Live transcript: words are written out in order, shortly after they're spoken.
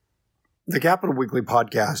The Capital Weekly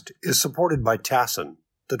podcast is supported by TASIN,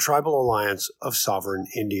 the Tribal Alliance of Sovereign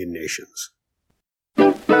Indian Nations.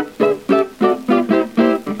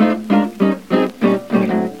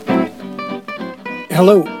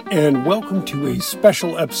 Hello, and welcome to a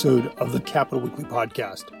special episode of the Capital Weekly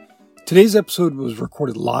podcast. Today's episode was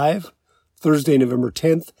recorded live Thursday, November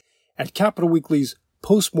 10th at Capital Weekly's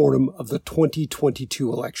postmortem of the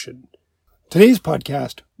 2022 election. Today's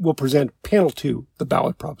podcast will present Panel 2, the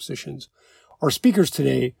ballot propositions. Our speakers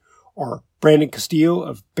today are Brandon Castillo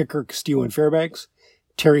of Bicker, Castillo and Fairbanks,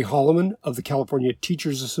 Terry Holloman of the California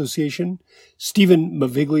Teachers Association, Stephen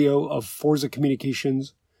Maviglio of Forza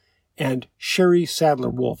Communications, and Sherry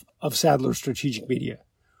Sadler-Wolf of Sadler Strategic Media.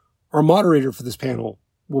 Our moderator for this panel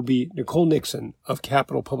will be Nicole Nixon of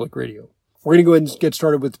Capital Public Radio. We're going to go ahead and get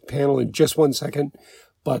started with the panel in just 1 second,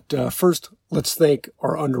 but first, let's thank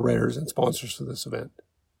our underwriters and sponsors for this event.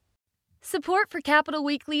 Support for Capital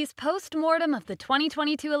Weekly's post-mortem of the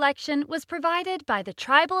 2022 election was provided by the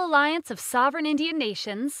Tribal Alliance of Sovereign Indian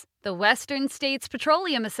Nations, the Western States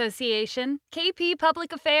Petroleum Association, KP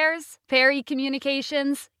Public Affairs, Perry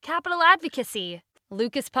Communications, Capital Advocacy,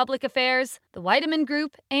 Lucas Public Affairs, the Weidemann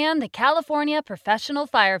Group, and the California Professional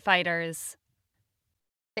Firefighters.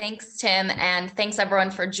 Thanks, Tim, and thanks everyone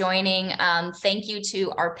for joining. Thank you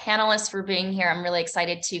to our panelists for being here. I'm really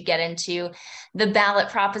excited to get into the ballot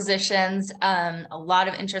propositions. A lot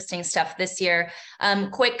of interesting stuff this year.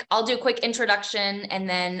 I'll do a quick introduction, and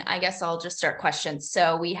then I guess I'll just start questions.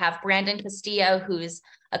 So we have Brandon Castillo, who's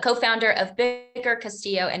a co-founder of Bicker,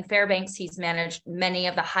 Castillo and Fairbanks. He's managed many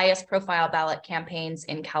of the highest profile ballot campaigns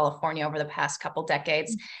in California over the past couple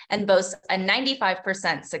decades and boasts a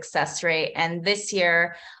 95% success rate. And this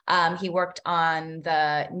year, he worked on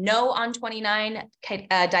the No on 29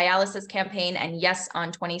 dialysis campaign and Yes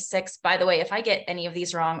on 26. By the way, if I get any of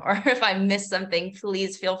these wrong or if I miss something,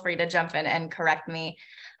 please feel free to jump in and correct me.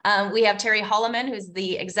 We have Terry Holloman, who's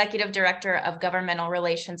the Executive Director of Governmental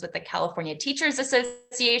Relations with the California Teachers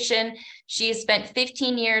Association. She's spent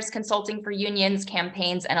 15 years consulting for unions,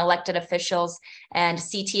 campaigns, and elected officials. And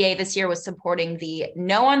CTA this year was supporting the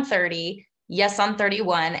No on 30, Yes on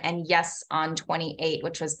 31, and Yes on 28,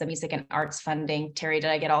 which was the music and arts funding. Terry, did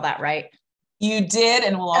I get all that right? You did,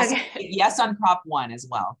 and we'll also Yes on Prop 1 as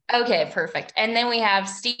well. Okay, perfect. And then we have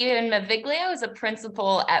Stephen Maviglio, who's a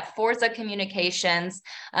principal at Forza Communications.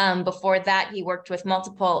 Before that, he worked with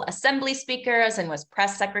multiple assembly speakers and was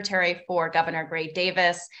press secretary for Governor Gray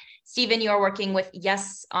Davis. Stephen, you're working with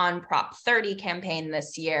Yes on Prop 30 campaign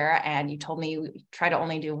this year, and you told me you try to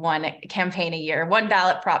only do one campaign a year, one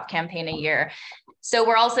ballot prop campaign a year. So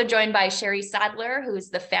we're also joined by Sherry Sadler, who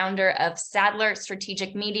is the founder of Sadler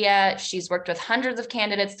Strategic Media. She's worked with hundreds of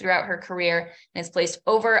candidates throughout her career and has placed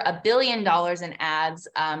over $1 billion in ads.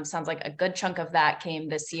 Sounds like a good chunk of that came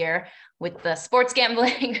this year with the sports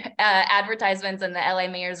gambling advertisements in the LA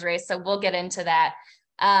mayor's race. So we'll get into that.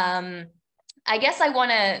 I guess I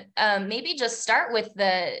want to maybe just start with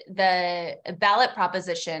the ballot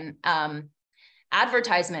proposition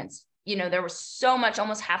advertisements. You know, there was so much,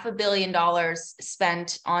 almost $500 million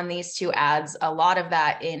spent on these two ads, a lot of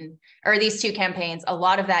that these two campaigns, a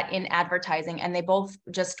lot of that in advertising, and they both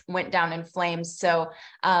just went down in flames. So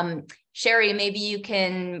Sherry, maybe you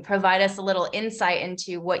can provide us a little insight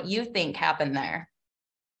into what you think happened there.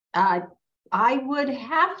 I would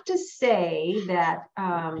have to say that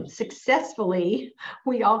successfully,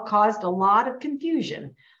 we all caused a lot of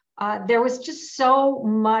confusion. There was just so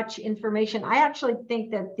much information. I actually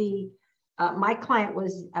think that my client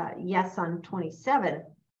was Yes on 27.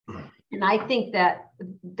 And I think that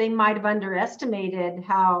they might have underestimated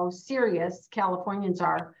how serious Californians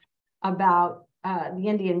are about the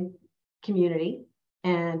Indian community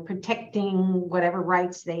and protecting whatever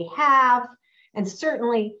rights they have. And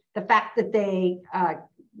certainly the fact that they,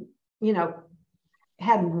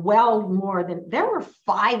 had well more than, there were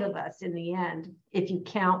 5 of us in the end, if you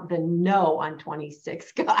count the No on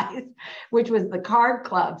 26 guys, which was the card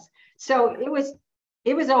clubs. So it was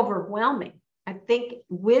overwhelming. I think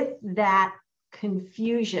with that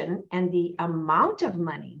confusion and the amount of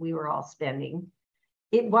money we were all spending,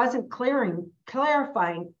 it wasn't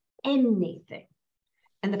clarifying anything.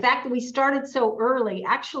 And the fact that we started so early,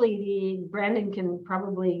 actually, Brandon can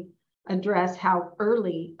probably address how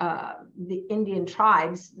early the Indian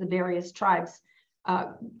tribes, the various tribes,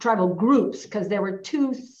 tribal groups, because there were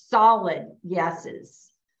 2 solid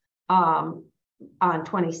yeses on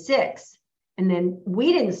 26. And then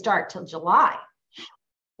we didn't start till July.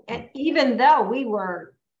 And even though we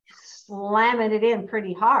were slamming it in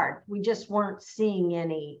pretty hard, we just weren't seeing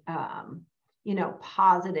any,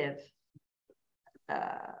 positive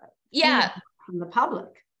from the public.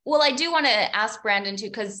 Well, I do want to ask Brandon too,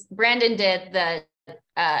 because Brandon did the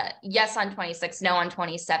yes on 26, no on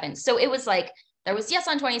 27. So it was like, there was yes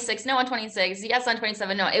on 26, no on 26, yes on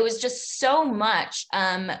 27, no. It was just so much.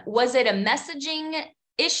 Was it a messaging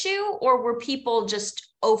issue, or were people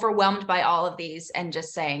just overwhelmed by all of these and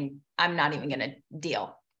just saying, I'm not even going to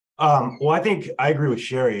deal? Well, I think I agree with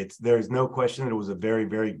Sherry. There's no question that it was a very,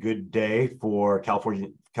 very good day for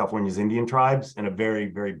California's Indian tribes, and a very,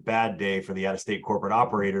 very bad day for the out-of-state corporate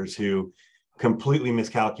operators who completely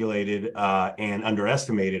miscalculated and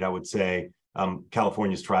underestimated, I would say,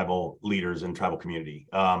 California's tribal leaders and tribal community.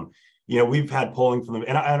 We've had polling from them,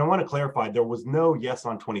 and I want to clarify, there was no yes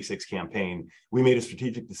on 26 campaign. We made a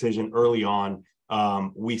strategic decision early on.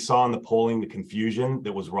 We saw in the polling the confusion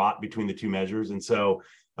that was wrought between the two measures, and so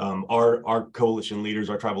our coalition leaders,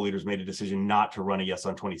 our tribal leaders, made a decision not to run a yes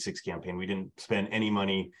on 26 campaign. We didn't spend any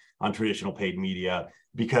money on traditional paid media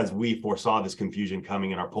because we foresaw this confusion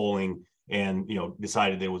coming in our polling, and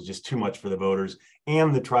decided it was just too much for the voters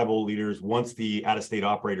and the tribal leaders. Once the out-of-state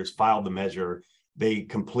operators filed the measure, they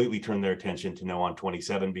completely turned their attention to no on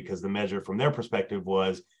 27, because the measure from their perspective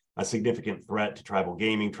was a significant threat to tribal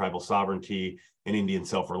gaming, tribal sovereignty, and Indian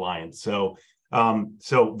self-reliance. So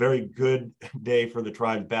very good day for the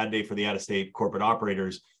tribes, bad day for the out-of-state corporate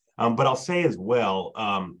operators. But I'll say as well,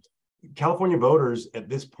 California voters at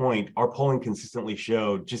this point, our polling consistently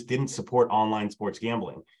showed, just didn't support online sports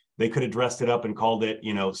gambling. They could have dressed it up and called it,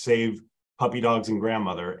 save puppy dogs and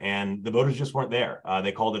grandmother, and the voters just weren't there.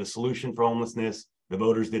 They called it a solution for homelessness. The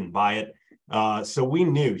voters didn't buy it. So we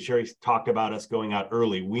knew, Sherry talked about us going out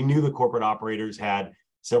early. We knew the corporate operators had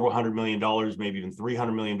several $100 million, maybe even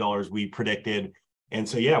 $300 million, we predicted. And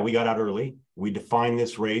so, yeah, we got out early. We defined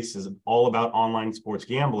this race as all about online sports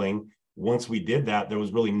gambling. Once we did that, there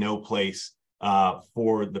was really no place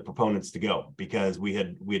for the proponents to go, because we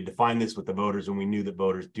had defined this with the voters, and we knew that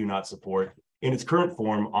voters do not support, in its current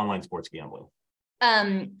form, online sports gambling.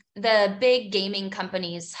 The big gaming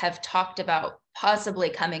companies have talked about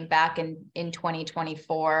possibly coming back in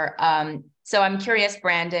 2024. So I'm curious,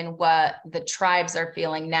 Brandon, what the tribes are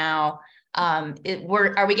feeling now. Are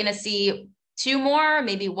we going to see two more,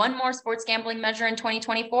 maybe one more sports gambling measure in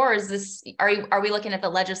 2024? Or are we looking at the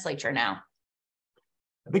legislature now?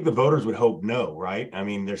 I think the voters would hope no, right? I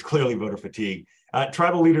mean, there's clearly voter fatigue.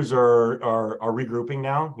 Tribal leaders are regrouping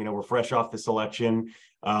now. We're fresh off this election.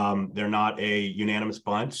 They're not a unanimous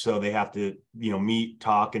bunch, so they have to, meet,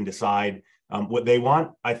 talk, and decide what they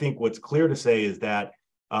want. I think what's clear to say is that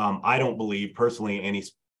I don't believe personally any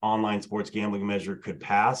online sports gambling measure could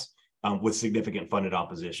pass with significant funded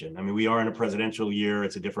opposition. I mean, we are in a presidential year.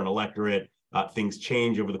 It's a different electorate. Things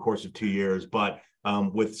change over the course of 2 years, but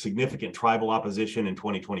with significant tribal opposition in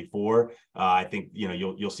 2024, I think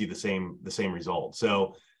you'll see the same result.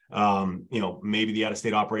 So maybe the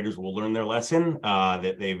out-of-state operators will learn their lesson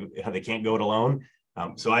that they can't go it alone.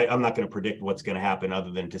 So I'm not going to predict what's going to happen,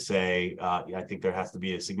 other than to say I think there has to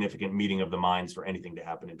be a significant meeting of the minds for anything to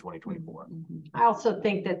happen in 2024. I also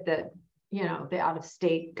think that the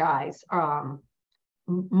out-of-state guys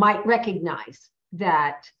might recognize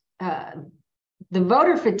that the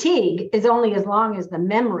voter fatigue is only as long as the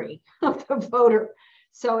memory of the voter.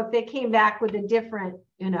 So if they came back with a different,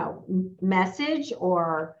 message,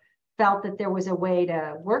 or felt that there was a way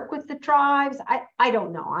to work with the tribes, I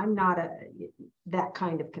don't know. I'm not that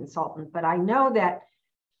kind of consultant, but I know that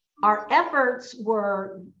our efforts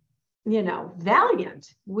were, valiant.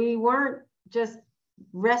 We weren't just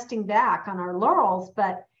resting back on our laurels,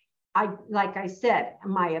 but like I said,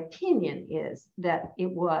 my opinion is that it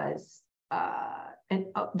was,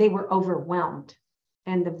 they were overwhelmed,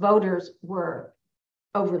 and the voters were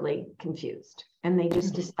overly confused, and they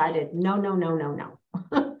just decided no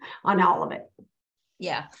on all of it.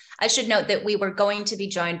 Yeah, I should note that we were going to be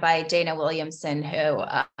joined by Dana Williamson, who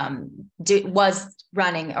was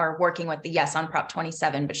running or working with the Yes on Prop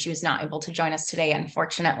 27, but she was not able to join us today,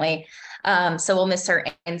 unfortunately. So we'll miss her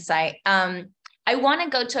insight. I want to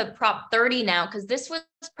go to Prop 30 now, because this was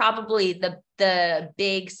probably the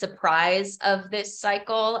big surprise of this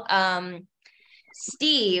cycle.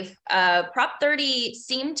 Steve, Prop 30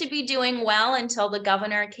 seemed to be doing well until the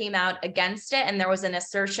governor came out against it. And there was an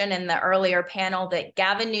assertion in the earlier panel that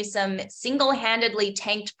Gavin Newsom single-handedly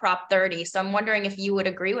tanked Prop 30. So I'm wondering if you would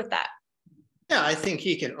agree with that. Yeah, I think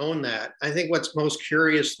he can own that. I think what's most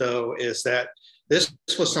curious, though, is that this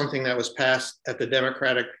was something that was passed at the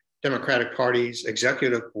Democratic Party's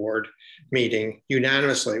executive board meeting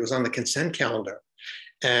unanimously. It was on the consent calendar.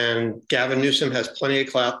 And Gavin Newsom has plenty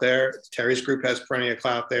of clout there. Terry's group has plenty of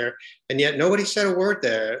clout there. And yet nobody said a word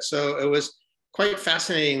there. So it was quite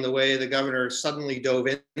fascinating the way the governor suddenly dove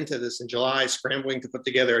into this in July, scrambling to put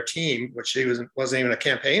together a team, which he wasn't even a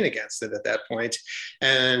campaign against it at that point.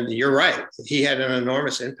 And you're right, he had an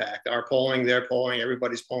enormous impact. Our polling, their polling,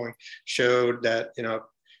 everybody's polling showed that,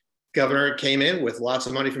 governor came in with lots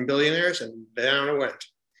of money from billionaires and down it went.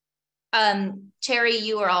 Terry,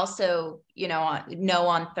 you are also, no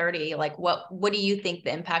on 30. Like, what do you think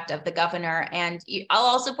the impact of the governor? And I'll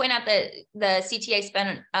also point out that the CTA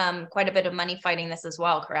spent quite a bit of money fighting this as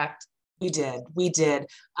well, correct? We did.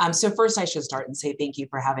 So first I should start and say thank you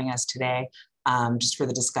for having us today, just for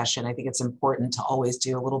the discussion. I think it's important to always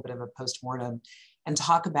do a little bit of a postmortem and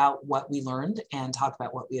talk about what we learned and talk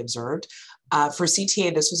about what we observed. For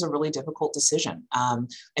CTA, this was a really difficult decision. I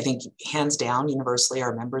think hands down, universally,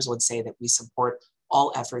 our members would say that we support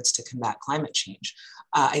all efforts to combat climate change.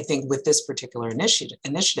 I think with this particular initiative,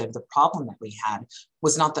 the problem that we had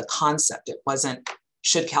was not the concept. It wasn't,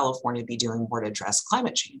 should California be doing more to address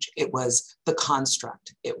climate change? It was the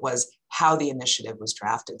construct. It was how the initiative was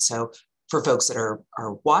drafted. So for folks that are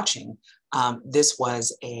watching, this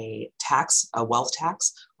was a wealth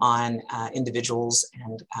tax on individuals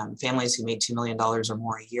and families who made $2 million or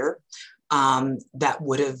more a year. That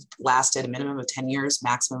would have lasted a minimum of 10 years,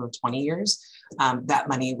 maximum of 20 years. That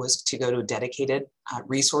money was to go to dedicated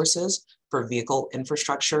resources for vehicle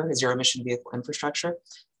infrastructure, zero emission vehicle infrastructure,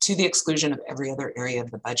 to the exclusion of every other area of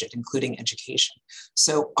the budget, including education.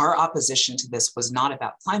 So our opposition to this was not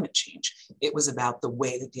about climate change. It was about the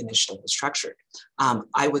way that the initiative was structured.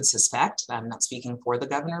 I would suspect, I'm not speaking for the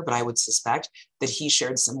governor, but I would suspect that he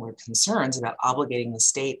shared similar concerns about obligating the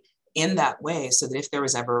state in that way, so that if there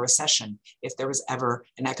was ever a recession, if there was ever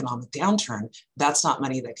an economic downturn, that's not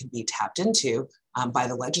money that could be tapped into by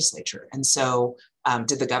the legislature. And so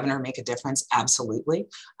did the governor make a difference? Absolutely.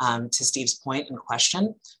 To Steve's point and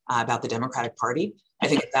question about the Democratic Party, I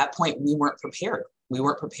think at that point we weren't prepared. We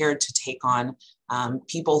weren't prepared to take on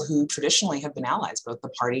people who traditionally have been allies, both the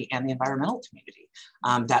party and the environmental community.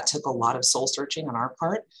 That took a lot of soul searching on our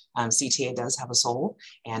part. CTA does have a soul,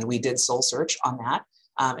 and we did soul search on that.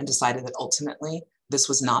 And decided that ultimately this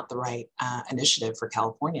was not the right initiative for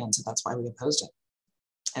California. And so that's why we opposed it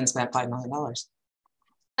and spent $5 million.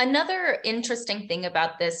 Another interesting thing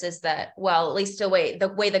about this is that, well, at least the way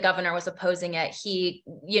the governor was opposing it, he,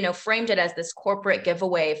 framed it as this corporate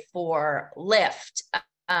giveaway for Lyft.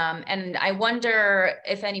 And I wonder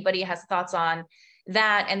if anybody has thoughts on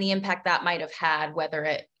that and the impact that might have had, whether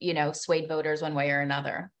it, swayed voters one way or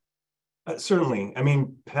another. Certainly. I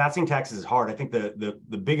mean, passing taxes is hard. I think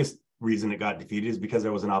the biggest reason it got defeated is because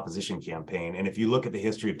there was an opposition campaign. And if you look at the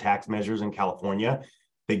history of tax measures in California,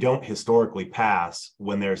 they don't historically pass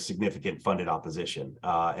when there's significant funded opposition.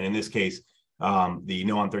 And in this case, the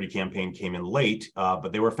No on 30 campaign came in late,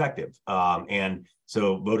 but they were effective. And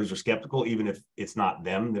so voters are skeptical, even if it's not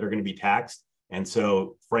them that are going to be taxed. And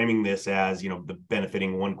so framing this as, the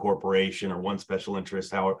benefiting one corporation or one special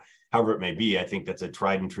interest, however it may be, I think that's a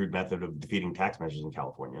tried and true method of defeating tax measures in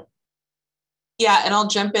California. Yeah, and I'll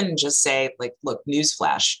jump in and just say, look,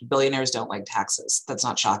 newsflash, billionaires don't like taxes. That's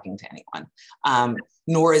not shocking to anyone.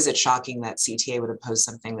 Nor is it shocking that CTA would oppose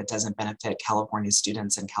something that doesn't benefit California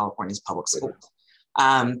students and California's public schools.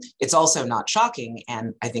 It's also not shocking,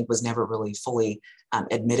 and I think was never really fully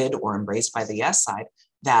admitted or embraced by the yes side,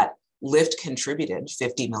 that Lyft contributed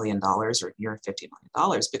 $50 million or near $50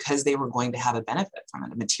 million because they were going to have a benefit from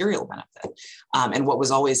it, a material benefit. And what was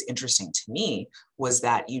always interesting to me was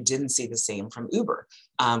that you didn't see the same from Uber.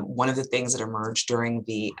 One of the things that emerged during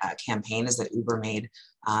the campaign is that Uber made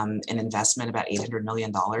an investment about $800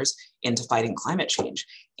 million into fighting climate change.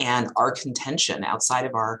 And our contention outside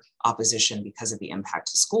of our opposition because of the impact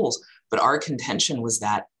to schools, but our contention was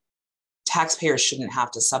that taxpayers shouldn't have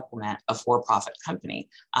to supplement a for-profit company.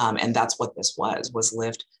 And that's what this was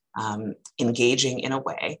Lyft engaging in a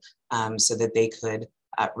way so that they could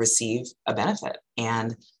receive a benefit.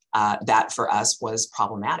 And that for us was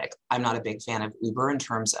problematic. I'm not a big fan of Uber in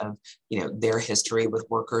terms of their history with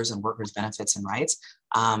workers and workers' benefits and rights,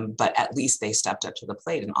 but at least they stepped up to the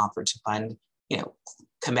plate and offered to fund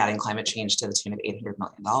combating climate change to the tune of $800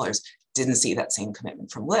 million. Didn't see that same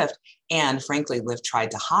commitment from Lyft. And frankly, Lyft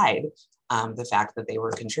tried to hide the fact that they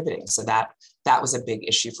were contributing. So that was a big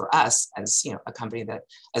issue for us as a company that,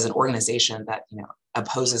 as an organization that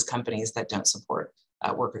opposes companies that don't support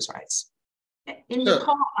workers' rights. And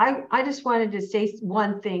Nicole, I just wanted to say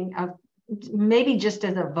one thing, maybe just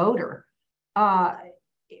as a voter,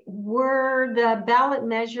 were the ballot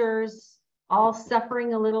measures all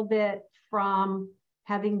suffering a little bit from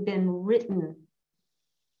having been written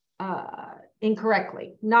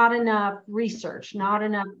incorrectly, not enough research, not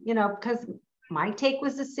enough, because my take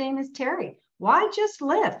was the same as Terry. Why just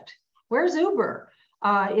Lyft? Where's Uber?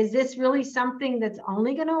 Is this really something that's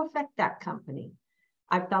only going to affect that company?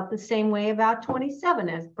 I felt the same way about 27,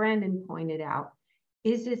 as Brandon pointed out.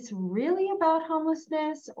 Is this really about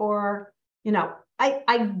homelessness? Or,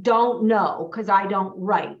 I don't know, because I don't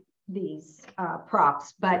write these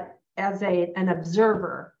props, but as an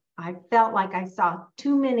observer, I felt like I saw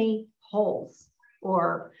too many holes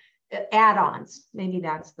or add-ons. Maybe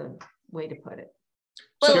that's the way to put it.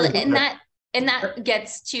 Well, and that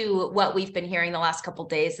gets to what we've been hearing the last couple of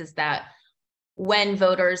days, is that when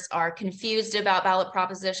voters are confused about ballot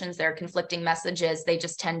propositions, there are conflicting messages, they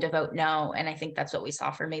just tend to vote no. And I think that's what we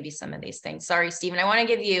saw for maybe some of these things. Sorry, Stephen, I want to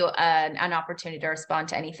give you an opportunity to respond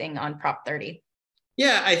to anything on Prop 30.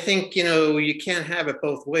 Yeah, I think, you can't have it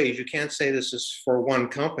both ways. You can't say this is for one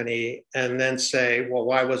company and then say, well,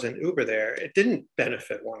 why wasn't Uber there? It didn't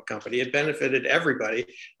benefit one company. It benefited everybody.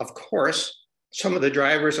 Of course, some of the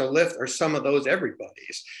drivers of Lyft are some of those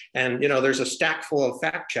everybody's. And, there's a stack full of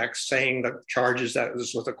fact checks saying the charges that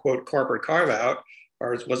this was a quote corporate carve out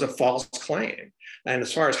or was a false claim. And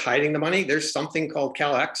as far as hiding the money, there's something called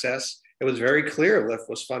CalAccess. It was very clear Lyft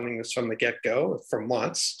was funding this from the get-go for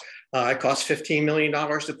months. It cost $15 million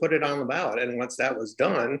to put it on the ballot. And once that was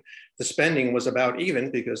done, the spending was about even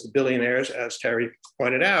because the billionaires, as Terry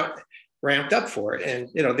pointed out, ramped up for it. And,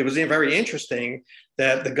 it was very interesting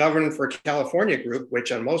that the Govern for California group,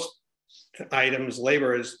 which on most items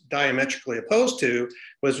labor is diametrically opposed to,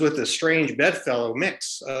 was with a strange bedfellow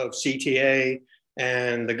mix of CTA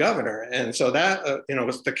and the governor. And so that,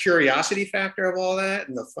 was the curiosity factor of all that,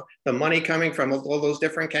 and the money coming from all those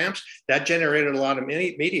different camps, that generated a lot of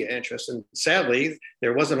media interest. And sadly,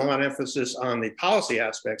 there wasn't a lot of emphasis on the policy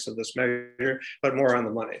aspects of this measure, but more on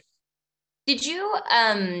the money. Did you,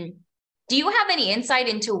 do you have any insight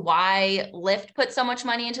into why Lyft put so much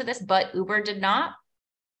money into this, but Uber did not?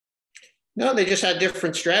 No, they just had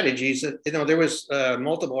different strategies. There was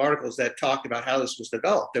multiple articles that talked about how this was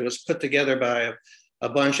developed. It was put together by a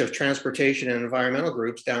bunch of transportation and environmental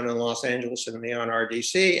groups down in Los Angeles and beyond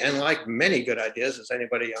RDC. And like many good ideas, as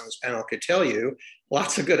anybody on this panel could tell you,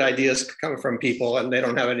 lots of good ideas come from people and they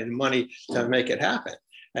don't have any money to make it happen.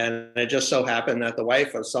 And it just so happened that the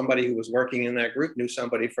wife of somebody who was working in that group knew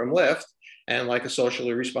somebody from Lyft. And like a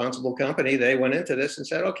socially responsible company, they went into this and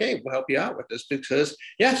said, okay, we'll help you out with this because,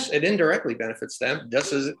 yes, it indirectly benefits them,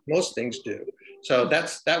 just as most things do. So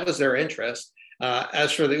that was their interest.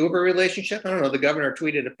 As for the Uber relationship, I don't know, the governor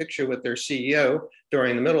tweeted a picture with their CEO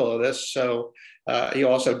during the middle of this. So he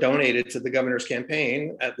also donated to the governor's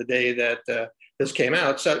campaign at the day that this came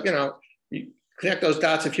out. So, you connect those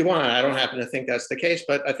dots if you want. I don't happen to think that's the case,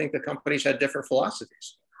 but I think the companies had different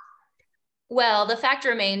philosophies. Well, the fact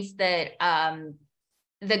remains that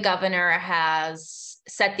the governor has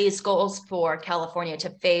set these goals for California to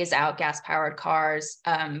phase out gas-powered cars,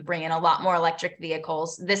 bring in a lot more electric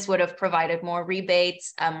vehicles. This would have provided more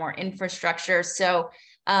rebates, more infrastructure. So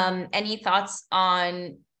any thoughts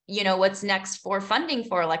on, what's next for funding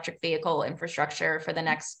for electric vehicle infrastructure for the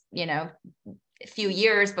next, few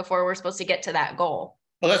years before we're supposed to get to that goal?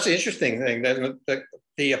 Well, that's the interesting thing. That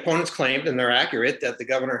the opponents claimed, and they're accurate, that the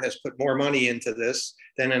governor has put more money into this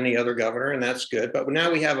than any other governor, and that's good. But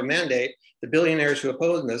now we have a mandate. The billionaires who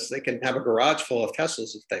oppose this, they can have a garage full of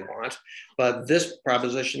Teslas if they want. But this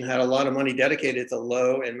proposition had a lot of money dedicated to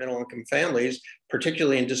low and middle income families,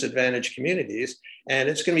 particularly in disadvantaged communities. And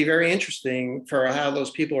it's going to be very interesting for how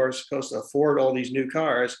those people are supposed to afford all these new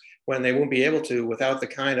cars when they won't be able to without the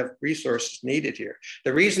kind of resources needed here.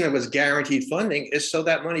 The reason it was guaranteed funding is so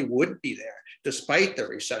that money would be there despite the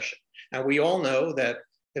recession. And we all know that,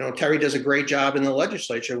 Terry does a great job in the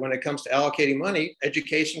legislature when it comes to allocating money.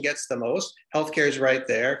 Education gets the most, healthcare is right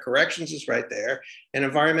there, corrections is right there, and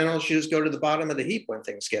environmental issues go to the bottom of the heap when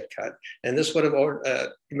things get cut. And this would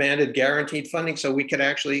have demanded guaranteed funding so we could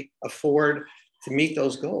actually afford to meet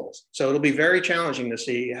those goals. So it'll be very challenging to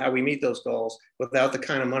see how we meet those goals without the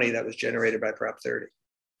kind of money that was generated by Prop 30.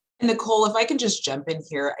 Nicole, if I can just jump in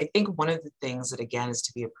here, I think one of the things that, again, is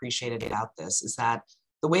to be appreciated about this is that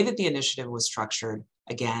the way that the initiative was structured,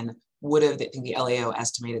 again, would have, I think the LAO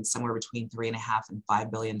estimated somewhere between $3.5 and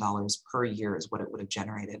 $5 billion per year is what it would have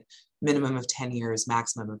generated. Minimum of 10 years,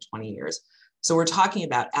 maximum of 20 years. So we're talking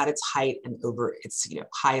about at its height and over its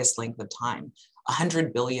highest length of time,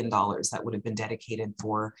 $100 billion that would have been dedicated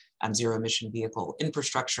for zero emission vehicle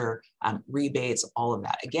infrastructure, rebates, all of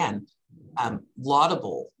that. Again,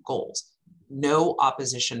 laudable goals. No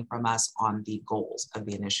opposition from us on the goals of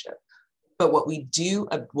the initiative. But what we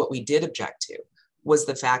did object to was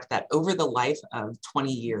the fact that over the life of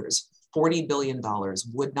 20 years, $40 billion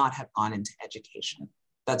would not have gone into education.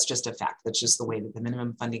 That's just a fact. That's just the way that the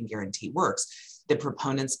minimum funding guarantee works. The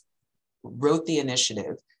proponents wrote the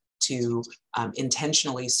initiative to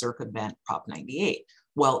intentionally circumvent Prop 98.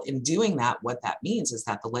 Well, in doing that, what that means is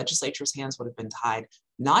that the legislature's hands would have been tied,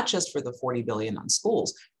 not just for the 40 billion on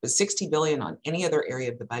schools, but 60 billion on any other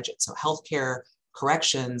area of the budget. So healthcare,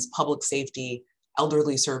 corrections, public safety,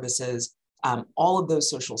 elderly services, all of those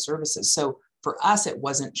social services. So for us, it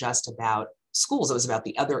wasn't just about schools, it was about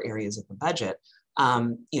the other areas of the budget.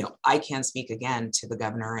 I can speak again to the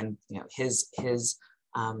governor and his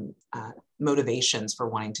motivations for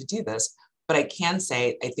wanting to do this, but I can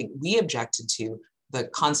say, I think we objected to the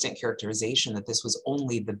constant characterization that this was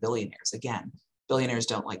only the billionaires. Again, billionaires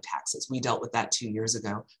don't like taxes. We dealt with that 2 years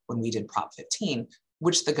ago when we did Prop 15,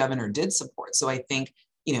 which the governor did support. So I think,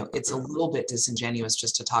 it's a little bit disingenuous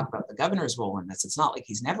just to talk about the governor's role in this. It's not like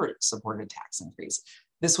he's never supported tax increase.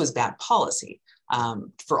 This was bad policy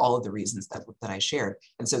for all of the reasons that I shared.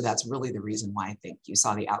 And so that's really the reason why I think you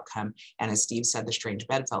saw the outcome. And as Steve said, the strange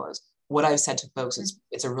bedfellows. What I've said to folks is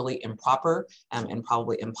it's a really improper and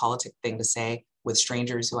probably impolitic thing to say with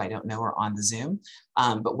strangers who I don't know are on the Zoom.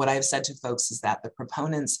 But what I've said to folks is that the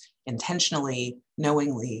proponents intentionally,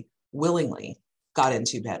 knowingly, willingly got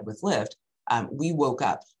into bed with Lyft. We woke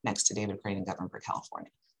up next to David Crane and Governor for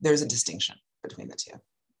California. There's a distinction between the two.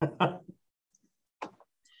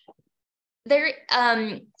 There,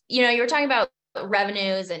 you were talking about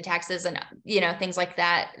revenues and taxes and, things like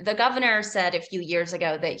that. The governor said a few years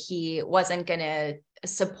ago that he wasn't going to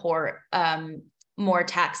support more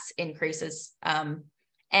tax increases.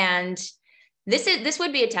 And this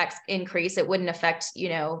would be a tax increase. It wouldn't affect,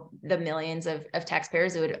 the millions of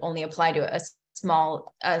taxpayers. It would only apply to a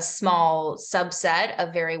small subset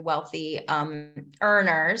of very wealthy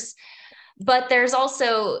earners. But there's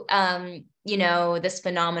also, this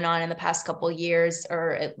phenomenon in the past couple of years,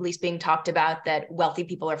 or at least being talked about, that wealthy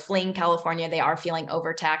people are fleeing California. They are feeling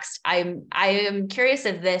overtaxed. I am curious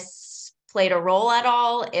if this played a role at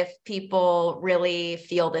all, if people really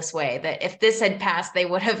feel this way, that if this had passed, they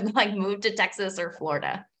would have moved to Texas or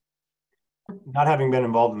Florida. Not having been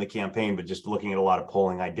involved in the campaign, but just looking at a lot of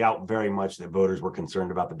polling, I doubt very much that voters were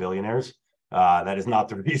concerned about the billionaires. That is not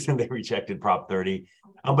the reason they rejected Prop 30,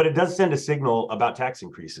 but it does send a signal about tax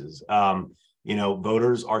increases.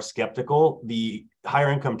 Voters are skeptical. The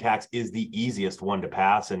higher income tax is the easiest one to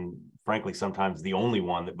pass, and frankly, sometimes the only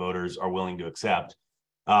one that voters are willing to accept.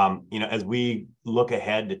 As we look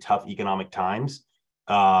ahead to tough economic times,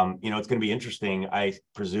 it's going to be interesting. I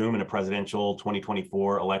presume in a presidential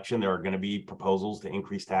 2024 election, there are going to be proposals to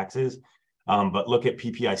increase taxes. But look at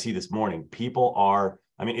PPIC this morning.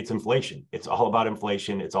 It's inflation. It's all about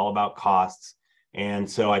inflation. It's all about costs. And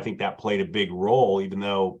so I think that played a big role, even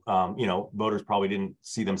though, voters probably didn't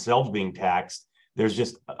see themselves being taxed. There's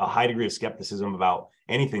just a high degree of skepticism about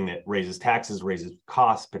anything that raises taxes, raises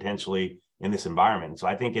costs potentially in this environment. So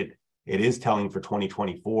I think it is telling for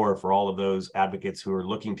 2024 for all of those advocates who are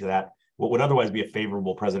looking to that, what would otherwise be a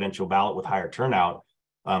favorable presidential ballot with higher turnout,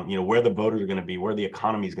 where the voters are going to be, where the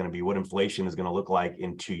economy is going to be, what inflation is going to look like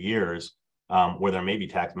in 2 years. Where there may be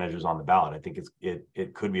tax measures on the ballot. I think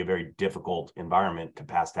it could be a very difficult environment to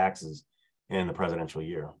pass taxes in the presidential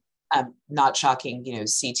year. Not shocking,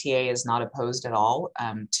 CTA is not opposed at all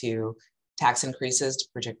to tax increases,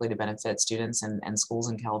 particularly to benefit students and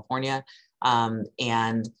schools in California. And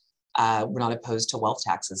we're not opposed to wealth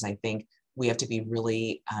taxes. I think we have to be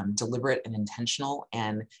really deliberate and intentional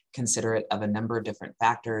and considerate of a number of different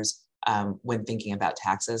factors when thinking about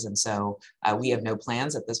taxes. And so we have no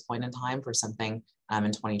plans at this point in time for something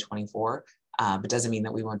in 2024, but doesn't mean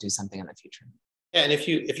that we won't do something in the future. Yeah, and if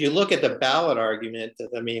you look at the ballot argument,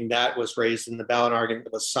 that was raised in the ballot argument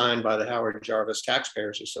that was signed by the Howard Jarvis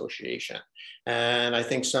Taxpayers Association. And I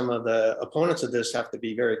think some of the opponents of this have to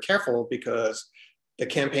be very careful because the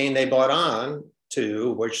campaign they bought on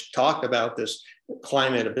to, which talked about this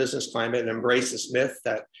climate, a business climate, and embrace this myth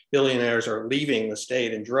that billionaires are leaving the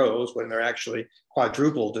state in droves when they're actually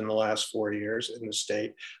quadrupled in the last 4 years in the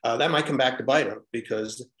state, that might come back to bite them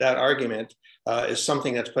because that argument is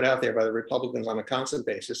something that's put out there by the Republicans on a constant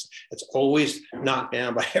basis. It's always knocked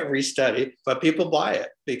down by every study, but people buy it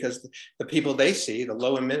because the people they see, the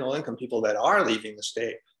low and middle income people that are leaving the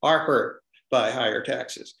state, are hurt by higher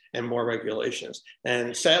taxes and more regulations.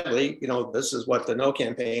 And sadly, this is what the No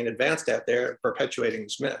campaign advanced out there, perpetuating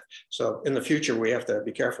this myth. So in the future, we have to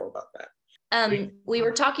be careful about that. We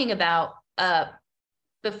were talking about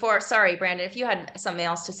before, sorry, Brandon, if you had something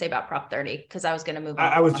else to say about Prop 30, because I was going to move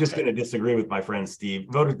on. I was just going to disagree with my friend Steve.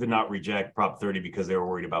 Voters did not reject Prop 30 because they were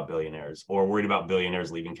worried about billionaires or worried about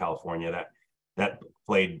billionaires leaving California. That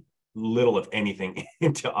played little, if anything,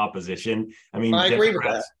 into opposition. I mean, I agree with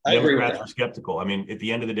that. Democrats were skeptical. I mean, at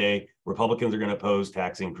the end of the day, Republicans are going to oppose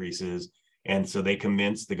tax increases. And so they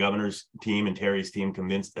convinced the governor's team and Terry's team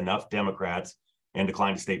convinced enough Democrats and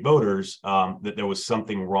declined state voters that there was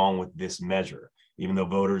something wrong with this measure. Even though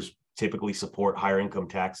voters typically support higher income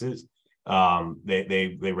taxes,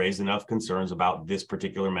 they raised enough concerns about this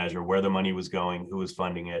particular measure, where the money was going, who was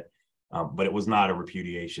funding it. But it was not a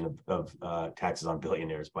repudiation of taxes on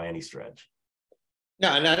billionaires by any stretch. No,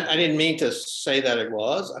 and I didn't mean to say that it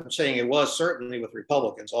was. I'm saying it was certainly with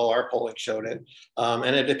Republicans. All our polling showed it.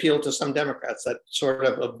 And it appealed to some Democrats, that sort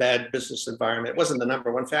of a bad business environment. It wasn't the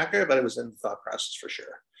number one factor, but it was in the thought process for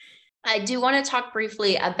sure. I do want to talk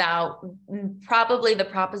briefly about probably the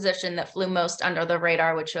proposition that flew most under the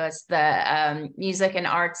radar, which was the music and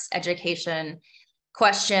arts education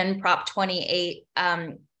question, Prop 28.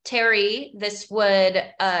 Terry, this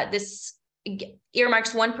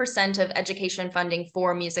earmarks 1% of education funding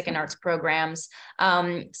for music and arts programs.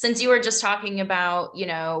 Since you were just talking about,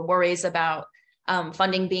 worries about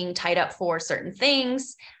funding being tied up for certain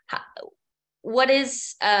things, what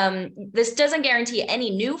is, this doesn't guarantee any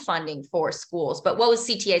new funding for schools, but what was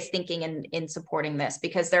CTA's thinking in supporting this?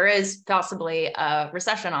 Because there is possibly a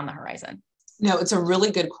recession on the horizon. No, it's a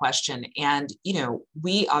really good question. And,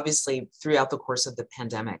 we obviously throughout the course of the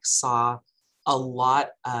pandemic saw a lot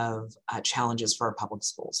of challenges for our public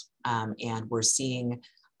schools. And we're seeing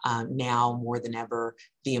now more than ever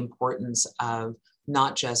the importance of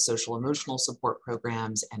not just social emotional support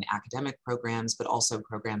programs and academic programs, but also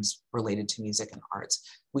programs related to music and arts.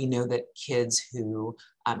 We know that kids who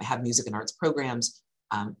have music and arts programs,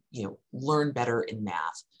 learn better in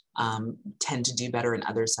math, tend to do better in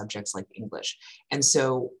other subjects like English. And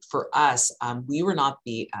so for us, we were not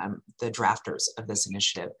the drafters of this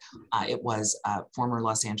initiative. It was former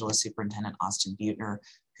Los Angeles Superintendent Austin Buettner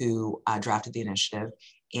who drafted the initiative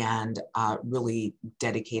and really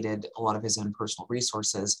dedicated a lot of his own personal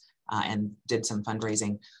resources and did some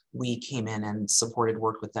fundraising. We came in and supported,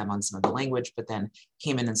 worked with them on some of the language, but then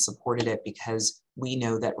came in and supported it because we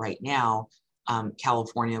know that right now,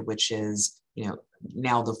 California, which is,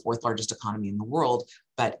 now the fourth largest economy in the world,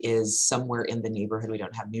 but is somewhere in the neighborhood, we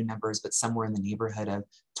don't have new numbers, but somewhere in the neighborhood of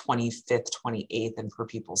 25th, 28th in per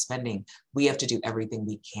pupil spending, we have to do everything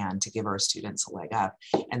we can to give our students a leg up.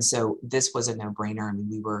 And so this was a no-brainer. I mean,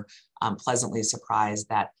 we were pleasantly surprised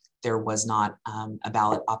that there was not a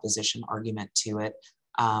ballot opposition argument to it.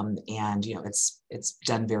 And it's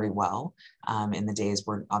done very well in the days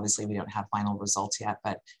where obviously we don't have final results yet,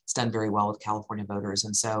 but it's done very well with California voters.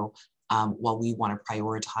 And so while we want to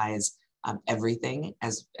prioritize everything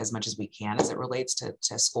as much as we can as it relates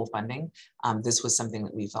to school funding, this was something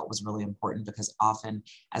that we felt was really important because often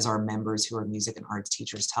as our members who are music and arts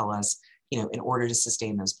teachers tell us, in order to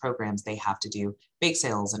sustain those programs, they have to do bake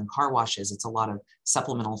sales and car washes. It's a lot of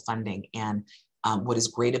supplemental funding. And what is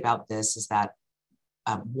great about this is that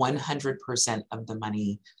 100% of the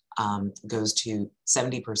money goes to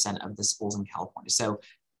 70% of the schools in California. So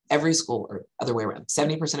every school, or other way around,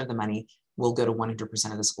 70% of the money will go to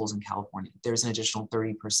 100% of the schools in California. There's an additional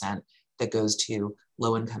 30% that goes to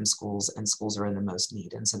low-income schools and schools are in the most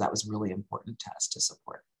need. And so that was really important to us to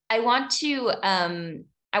support. I want to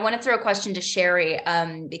throw a question to Sherry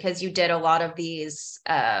because you did a lot of these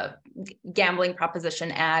gambling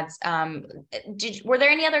proposition ads. Were there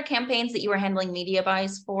any other campaigns that you were handling media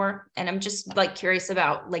buys for? And I'm just curious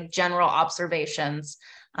about general observations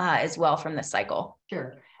as well from this cycle.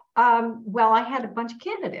 Sure. Well, I had a bunch of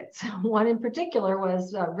candidates. One in particular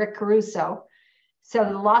was Rick Caruso. So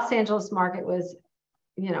the Los Angeles market was,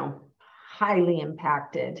 highly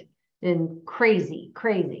impacted and crazy.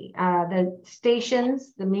 The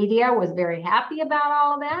stations, the media was very happy about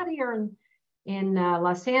all of that here in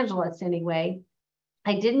Los Angeles anyway.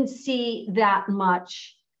 I didn't see that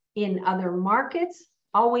much in other markets,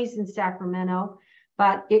 always in Sacramento,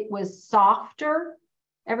 but it was softer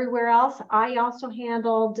everywhere else. I also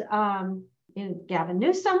handled Gavin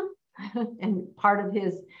Newsom, and part of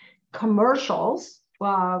his commercials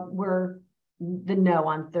were the no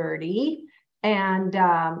on 30 and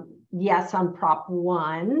yes on Prop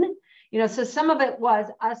 1. So some of it was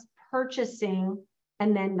us purchasing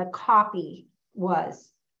and then the copy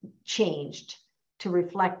was changed to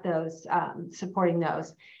reflect those, supporting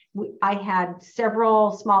those. I had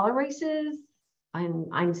several smaller races.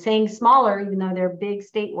 I'm saying smaller, even though they're big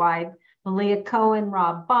statewide. Malia Cohen,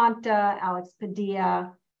 Rob Bonta, Alex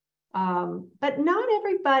Padilla. But not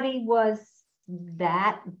everybody was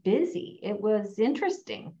that busy. It was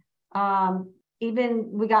interesting. Even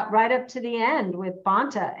we got right up to the end with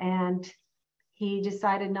Bonta, and he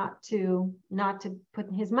decided not to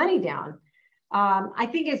put his money down. I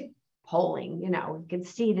think his polling, you could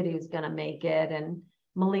see that he was going to make it, and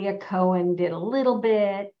Malia Cohen did a little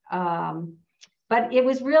bit, but it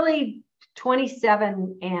was really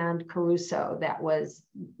 27 and Caruso that was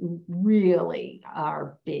really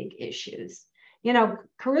our big issues.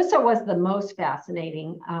 Caruso was the most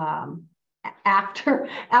fascinating. After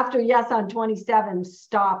Yes on 27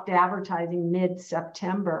 stopped advertising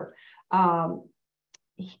mid-September,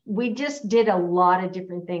 we just did a lot of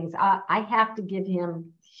different things. I have to give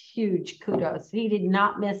him huge kudos. He did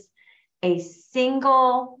not miss a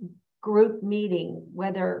single group meeting,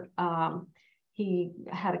 whether he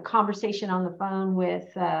had a conversation on the phone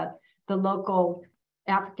with the local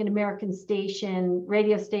African-American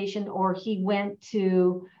radio station, or he went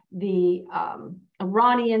to the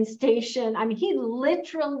Iranian station. I mean, he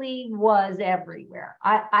literally was everywhere.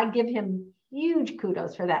 I give him huge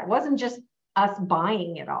kudos for that. It wasn't just us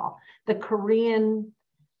buying it all. The Korean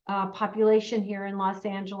population here in Los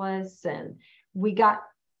Angeles, and we got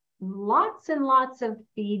lots and lots of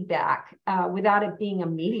feedback without it being a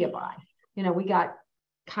media buy. We got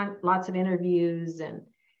lots of interviews,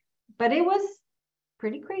 but it was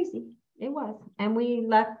pretty crazy. It was, and we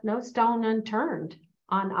left no stone unturned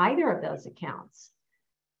on either of those accounts.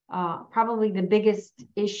 Probably the biggest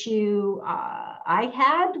issue I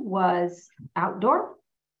had was outdoor,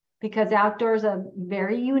 because outdoor is a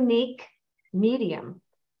very unique medium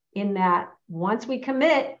in that once we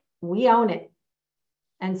commit, we own it.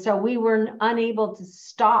 And so we were unable to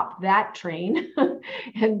stop that train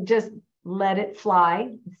and just let it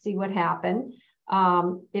fly, see what happened.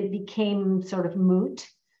 It became sort of moot.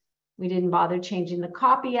 We didn't bother changing the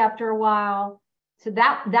copy after a while. So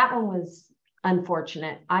that one was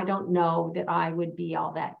unfortunate. I don't know that I would be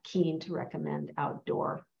all that keen to recommend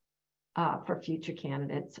outdoor for future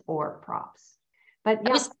candidates or props. But yeah,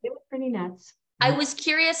 it was pretty nuts. I was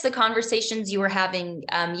curious, the conversations you were having,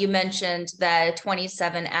 you mentioned that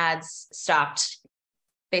 27 ads stopped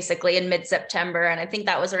basically in mid-September. And I think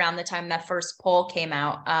that was around the time that first poll came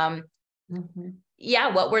out.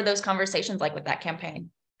 Yeah, what were those conversations like with that campaign?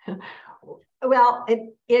 Well,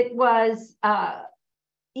 it was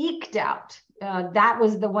eked out. That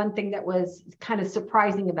was the one thing that was kind of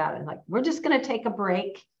surprising about it. Like, we're just going to take a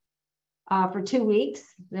break for 2 weeks.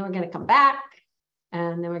 Then we're going to come back,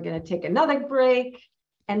 and then we're going to take another break.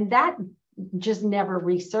 And that just never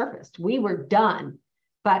resurfaced. We were done,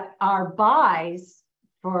 but our buys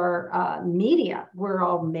for media were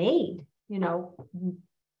all made.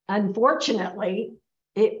 Unfortunately,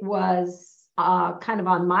 it was kind of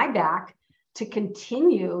on my back to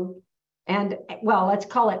continue. And well, let's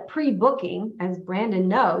call it pre-booking. As Brandon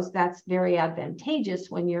knows, that's very advantageous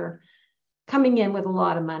when you're coming in with a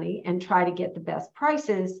lot of money and try to get the best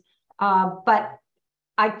prices. But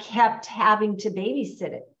I kept having to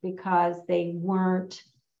babysit it because they weren't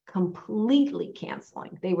completely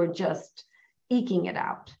canceling. They were just eking it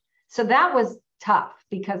out. So that was tough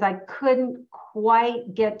because I couldn't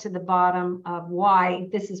quite get to the bottom of why.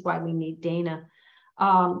 This is why we need Dana.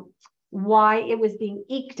 Why it was being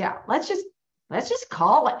eked out. Let's just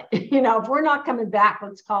call it. If we're not coming back,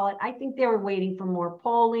 let's call it. I think they were waiting for more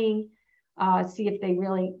polling, see if they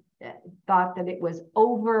really thought that it was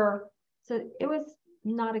over. So it was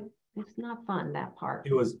not fun, that part.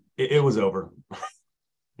 It was over.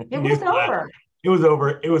 It was over.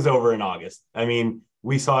 It was over in August. I mean,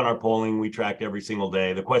 we saw in our polling, we tracked every single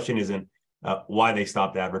day. The question isn't why they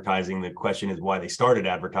stopped advertising. The question is why they started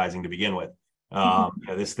advertising to begin with.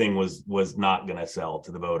 This thing was not going to sell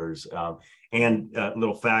to the voters. And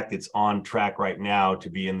little fact, it's on track right now to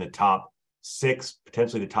be in the top 6,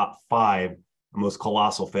 potentially the top 5 most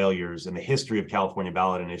colossal failures in the history of California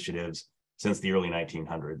ballot initiatives since the early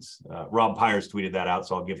 1900s. Rob Pyers tweeted that out,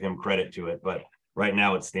 so I'll give him credit to it. But right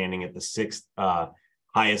now it's standing at the 6th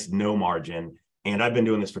highest no margin. And I've been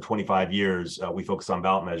doing this for 25 years. We focus on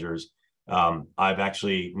ballot measures. I've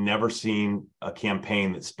actually never seen a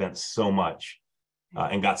campaign that spent so much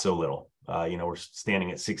and got so little. We're standing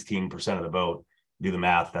at 16% of the vote. Do the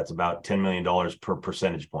math. That's about $10 million per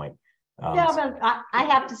percentage point. But I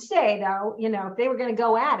have to say, though, if they were going to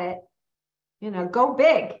go at it, go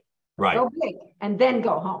big. Right. Go big and then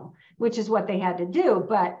go home, which is what they had to do.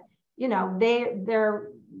 But, they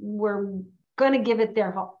were going to give it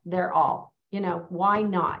their all. Why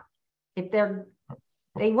not? If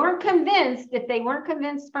they weren't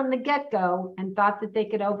convinced from the get-go and thought that they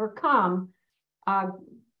could overcome,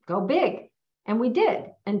 go big. And we did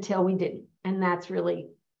until we didn't. And that's really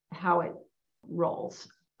how it rolls.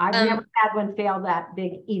 I've never had one fail that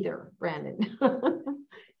big either, Brandon.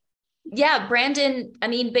 Yeah, Brandon, I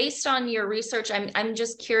mean, based on your research, I'm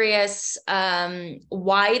just curious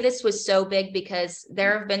why this was so big, because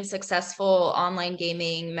there have been successful online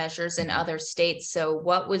gaming measures in other states. So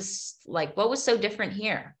what was so different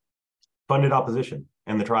here? Funded opposition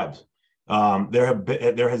and the tribes.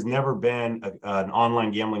 There has never been an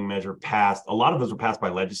online gambling measure passed. A lot of those were passed by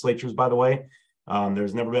legislatures, by the way.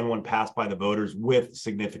 There's never been one passed by the voters with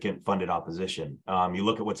significant funded opposition. You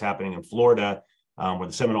look at what's happening in Florida, where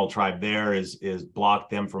the Seminole tribe there is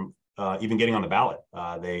blocked them from even getting on the ballot.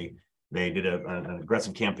 They did an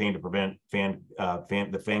aggressive campaign to prevent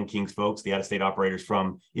the Fan Kings folks, the out-of-state operators,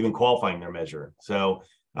 from even qualifying their measure. So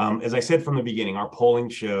as I said from the beginning, our polling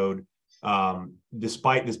showed,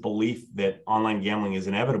 despite this belief that online gambling is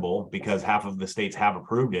inevitable because half of the states have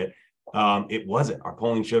approved it, it wasn't. Our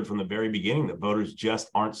polling showed from the very beginning that voters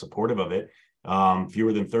just aren't supportive of it.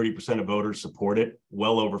 Fewer than 30% of voters support it.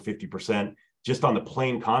 Well over 50%, just on the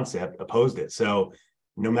plain concept, opposed it. So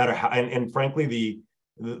no matter how, and frankly, the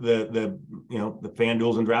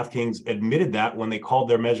FanDuels and DraftKings admitted that when they called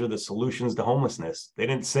their measure the solutions to homelessness. They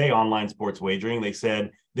didn't say online sports wagering. They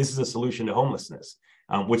said this is a solution to homelessness,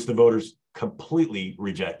 which the voters completely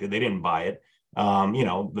rejected. They didn't buy it.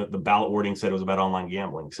 The ballot wording said it was about online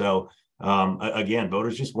gambling. So again,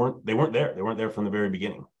 voters just weren't there. They weren't there from the very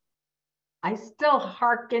beginning. I still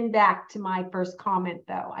hearken back to my first comment,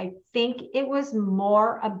 though. I think it was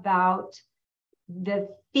more about the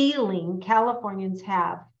feeling Californians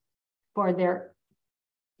have for their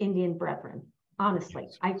Indian brethren. Honestly,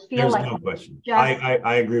 I feel There's no question.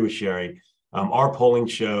 I agree with Sherry. Our polling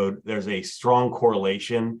showed there's a strong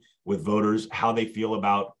correlation with voters, how they feel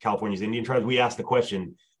about California's Indian tribes. We asked the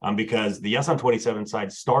question because the Yes on 27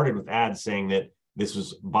 side started with ads saying that this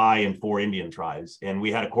was by and for Indian tribes. And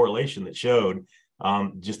we had a correlation that showed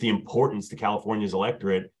just the importance to California's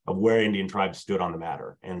electorate of where Indian tribes stood on the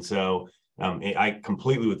matter. And so I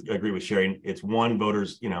completely agree with Sherry. It's one,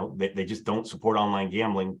 voters, they just don't support online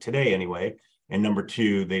gambling today anyway. And number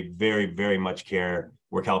two, they very, very much care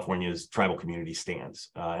where California's tribal community stands.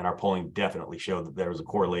 And our polling definitely showed that there was a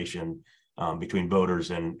correlation between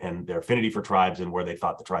voters and their affinity for tribes and where they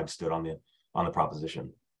thought the tribes stood on the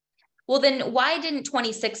proposition. Well, then why didn't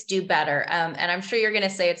 26 do better? And I'm sure you're going to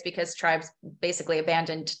say it's because tribes basically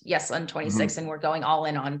abandoned yes on 26 and we're going all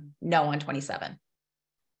in on no on 27.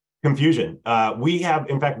 Confusion.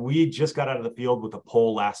 We just got out of the field with a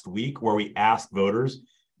poll last week where we asked voters,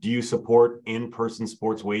 do you support in-person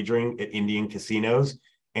sports wagering at Indian casinos?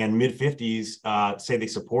 And mid-50s say they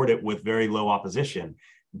support it with very low opposition,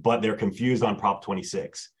 but they're confused on Prop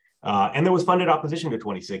 26. And there was funded opposition to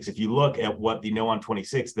 26. If you look at what the no on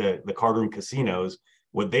 26, the cardroom casinos,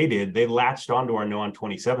 what they did, they latched onto our no on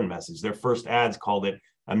 27 message. Their first ads called it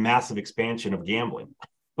a massive expansion of gambling.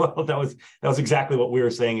 Well, that was exactly what we were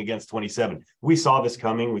saying against 27. We saw this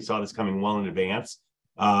coming. We saw this coming well in advance.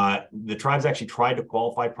 The tribes actually tried to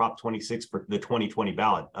qualify Prop 26 for the 2020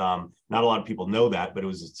 ballot. Not a lot of people know that, but it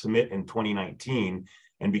was a submit in 2019.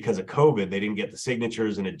 And because of COVID, they didn't get the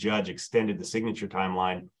signatures and a judge extended the signature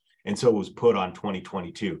timeline. And so it was put on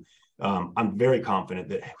 2022. I'm very confident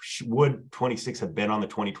that would 26 have been on the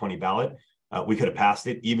 2020 ballot, we could have passed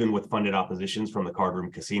it, even with funded oppositions from the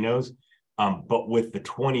cardroom casinos. But with the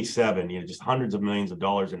 27, just hundreds of millions of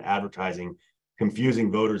dollars in advertising,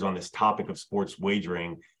 confusing voters on this topic of sports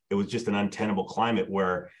wagering, it was just an untenable climate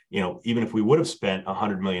where, even if we would have spent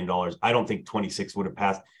 $100 million, I don't think 26 would have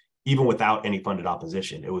passed, even without any funded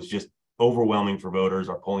opposition. It was just overwhelming for voters.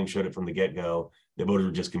 Our polling showed it from the get-go. The voters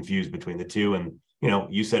were just confused between the two. And,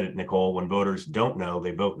 you said it, Nicole, when voters don't know,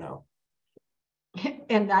 they vote no.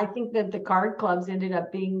 And I think that the card clubs ended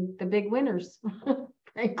up being the big winners,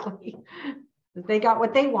 frankly. They got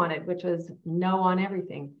what they wanted, which was no on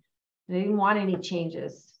everything. They didn't want any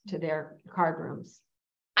changes to their card rooms.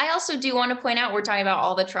 I also do want to point out, we're talking about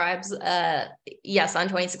all the tribes, yes, on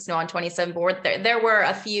 26, no on 27 board. There were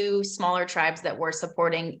a few smaller tribes that were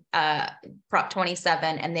supporting Prop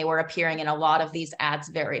 27, and they were appearing in a lot of these ads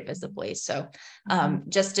very visibly. So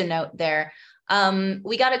just a note there.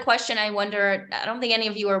 We got a question. I wonder, I don't think any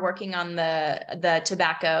of you are working on the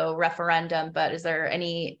tobacco referendum, but is there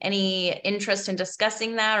any interest in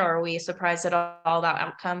discussing that, or are we surprised at all about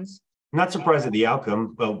outcomes? Not surprised at the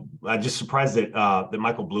outcome. Well, I'm just surprised that that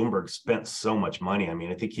Michael Bloomberg spent so much money. I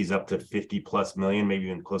mean, I think he's up to 50 plus million, maybe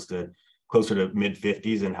even closer to mid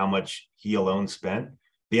 50s, and how much he alone spent.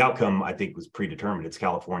 The outcome, I think, was predetermined. It's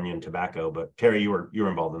California and tobacco. But Terry, you were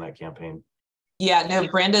involved in that campaign. Yeah, no,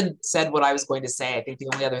 Brandon said what I was going to say. I think the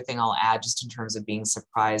only other thing I'll add, just in terms of being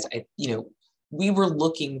surprised, we were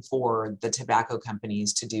looking for the tobacco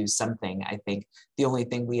companies to do something. I think the only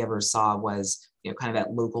thing we ever saw was kind of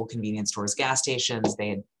at local convenience stores, gas stations.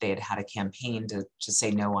 They had a campaign to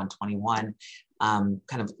say no on 21, kind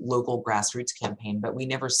of local grassroots campaign, but we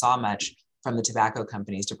never saw much from the tobacco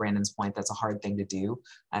companies. To Brandon's point, that's a hard thing to do,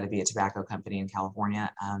 to be a tobacco company in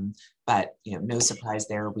California. But no surprise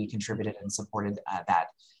there. We contributed and supported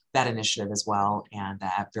that initiative as well, and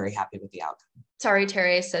very happy with the outcome. Sorry,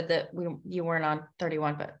 Terry, I said that you weren't on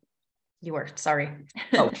 31, but you were. Sorry.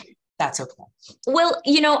 Oh, that's okay. Well,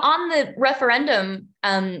 on the referendum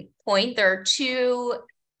point, there are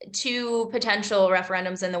two potential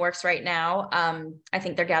referendums in the works right now. I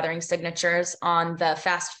think they're gathering signatures on the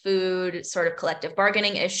fast food sort of collective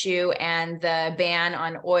bargaining issue and the ban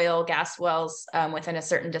on oil gas wells within a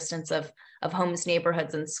certain distance of homes,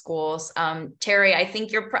 neighborhoods, and schools. Terry, I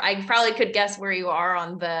think I probably could guess where you are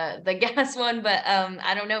on the gas one, but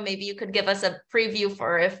I don't know, maybe you could give us a preview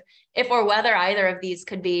for if or whether either of these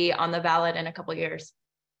could be on the ballot in a couple of years.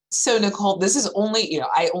 So Nicole, this is only,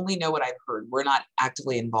 I only know what I've heard. We're not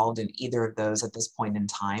actively involved in either of those at this point in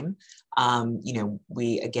time.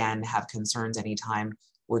 We again have concerns anytime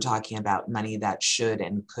we're talking about money that should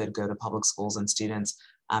and could go to public schools and students,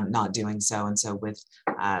 not doing so. And so with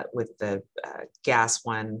the gas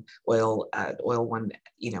one, oil one,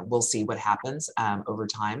 we'll see what happens over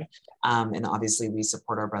time. And obviously we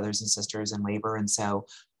support our brothers and sisters in labor. And so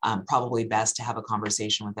probably best to have a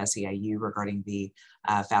conversation with SEIU regarding the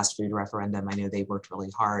fast food referendum. I know they worked really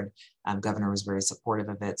hard. Governor was very supportive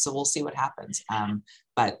of it. So we'll see what happens.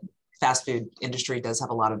 But fast food industry does have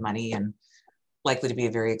a lot of money and likely to be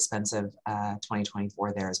a very expensive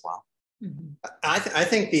 2024 there as well. I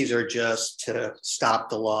think these are just to stop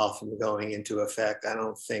the law from going into effect. I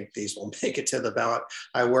don't think these will make it to the ballot.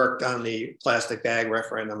 I worked on the plastic bag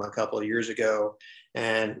referendum a couple of years ago,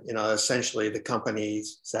 and essentially the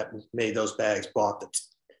companies that made those bags bought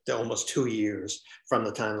the almost 2 years from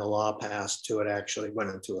the time the law passed to it actually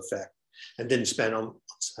went into effect, and didn't spend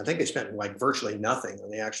I think they spent like virtually nothing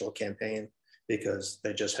on the actual campaign because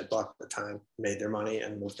they just had bought the time, made their money,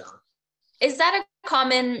 and moved on. Is that a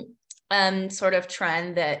common sort of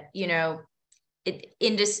trend that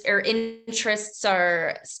interests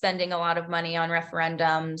are spending a lot of money on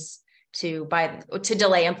referendums to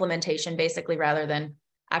delay implementation, basically, rather than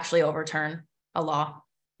actually overturn a law?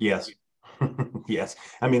 Yes. Yes.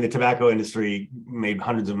 I mean, the tobacco industry made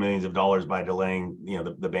hundreds of millions of dollars by delaying,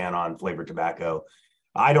 the ban on flavored tobacco.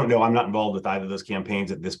 I don't know. I'm not involved with either of those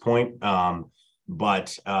campaigns at this point.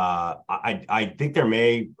 But I think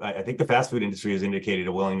I think the fast food industry has indicated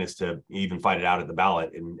a willingness to even fight it out at the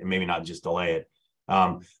ballot and maybe not just delay it.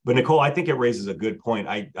 But Nicole, I think it raises a good point.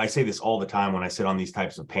 I say this all the time when I sit on these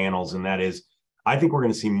types of panels, and that is, I think we're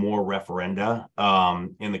going to see more referenda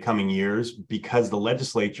in the coming years because the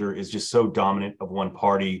legislature is just so dominant of one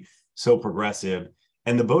party, so progressive,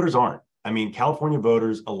 and the voters aren't. I mean, California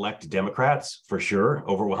voters elect Democrats for sure,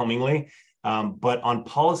 overwhelmingly. But on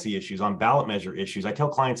policy issues, on ballot measure issues, I tell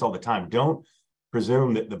clients all the time, don't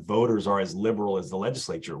presume that the voters are as liberal as the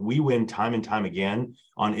legislature. We win time and time again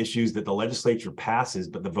on issues that the legislature passes,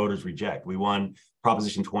 but the voters reject. We won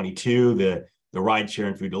Proposition 22, the ride share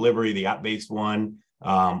and food delivery, the app-based one.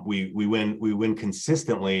 We win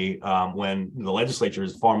consistently when the legislature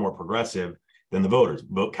is far more progressive than the voters.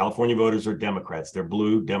 California voters are Democrats, they're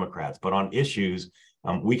blue Democrats, but on issues,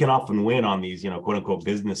 we can often win on these, quote unquote,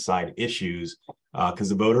 business side issues because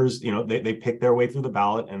the voters, they pick their way through the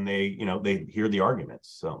ballot and they hear the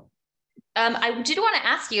arguments. So I did want to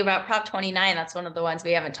ask you about Prop 29. That's one of the ones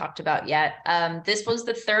we haven't talked about yet. This was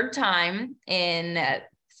the third time in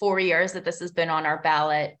 4 years that this has been on our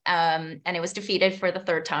ballot, and it was defeated for the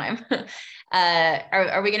third time.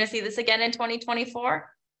 Are we going to see this again in 2024?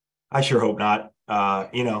 I sure hope not.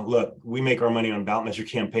 Look, we make our money on ballot measure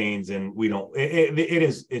campaigns and we don't,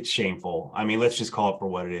 it's shameful. I mean, let's just call it for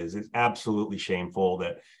what it is. It's absolutely shameful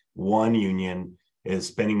that one union is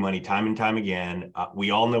spending money time and time again.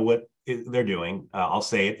 We all know what they're doing. I'll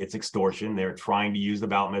say it, it's extortion. They're trying to use the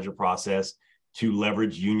ballot measure process to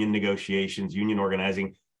leverage union negotiations, union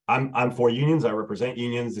organizing. I'm for unions. I represent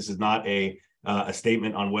unions. This is not a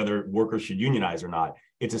statement on whether workers should unionize or not.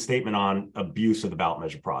 It's a statement on abuse of the ballot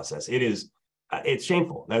measure process. It's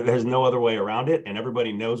shameful. There's no other way around it. And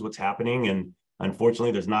everybody knows what's happening. And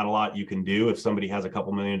unfortunately, there's not a lot you can do. If somebody has a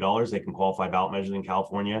couple $1 million, they can qualify ballot measures in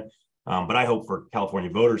California. But I hope for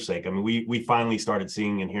California voters' sake, I mean, we finally started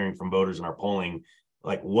seeing and hearing from voters in our polling,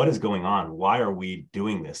 like, what is going on? Why are we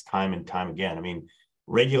doing this time and time again? I mean,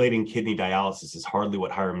 regulating kidney dialysis is hardly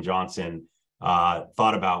what Hiram Johnson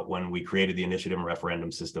thought about when we created the initiative and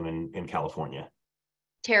referendum system in California.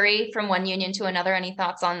 Terry, from one union to another, any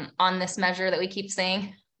thoughts on this measure that we keep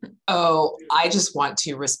seeing? Oh, I just want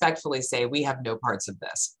to respectfully say we have no parts of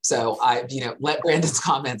this. So let Brandon's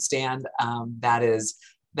comment stand. That is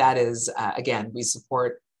again, we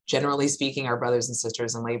support, generally speaking, our brothers and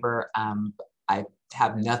sisters in labor. I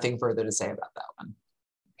have nothing further to say about that one.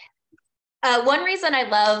 One reason I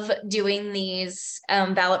love doing these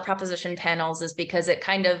ballot proposition panels is because it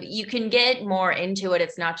you can get more into it.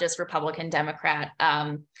 It's not just Republican, Democrat.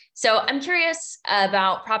 So I'm curious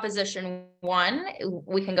about Proposition 1.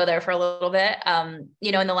 We can go there for a little bit. In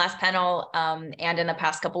the last panel and in the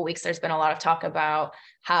past couple of weeks, there's been a lot of talk about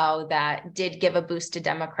how that did give a boost to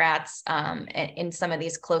Democrats in some of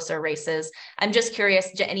these closer races. I'm just curious,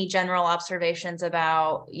 any general observations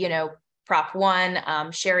about, Prop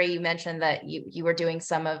 1. Sherry, you mentioned that you were doing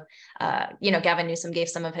some of, Gavin Newsom gave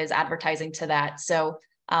some of his advertising to that. So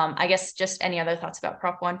I guess just any other thoughts about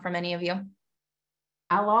Prop 1 from any of you?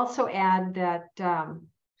 I'll also add that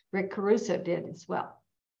Rick Caruso did as well.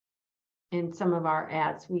 In some of our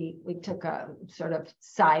ads, we took a sort of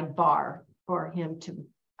sidebar for him to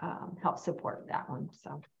help support that one.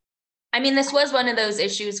 So. I mean, this was one of those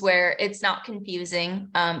issues where it's not confusing,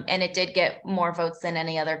 and it did get more votes than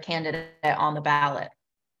any other candidate on the ballot.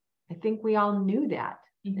 I think we all knew that.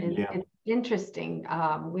 It's interesting.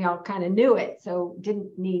 We all kind of knew it, so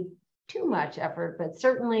didn't need too much effort, but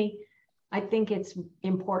certainly I think it's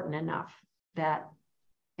important enough that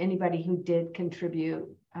anybody who did contribute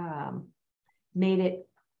made it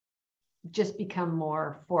just become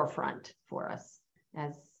more forefront for us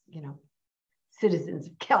as, citizens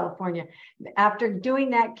of California. After doing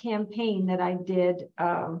that campaign that I did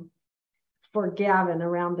for Gavin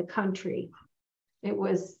around the country, it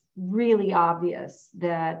was really obvious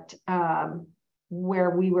that where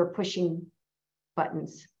we were pushing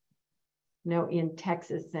buttons, in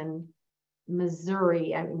Texas and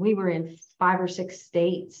Missouri, and we were in 5 or 6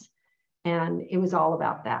 states, and it was all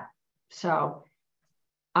about that. So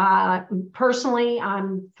personally,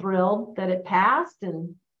 I'm thrilled that it passed,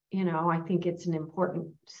 and I think it's an important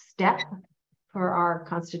step for our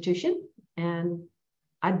Constitution, and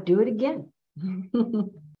I'd do it again.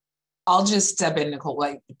 I'll just step in, Nicole.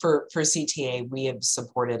 Like for CTA, we have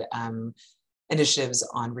supported initiatives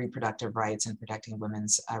on reproductive rights and protecting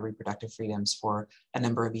women's reproductive freedoms for a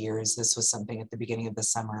number of years. This was something at the beginning of the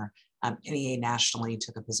summer. NEA nationally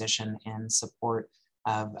took a position in support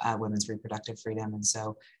of women's reproductive freedom. And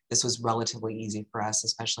so this was relatively easy for us,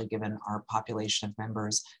 especially given our population of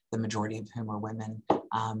members, the majority of whom are women.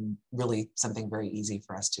 Really something very easy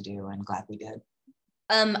for us to do, and glad we did.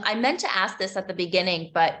 I meant to ask this at the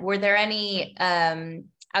beginning, but were there any,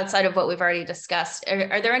 outside of what we've already discussed,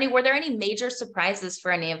 were there any major surprises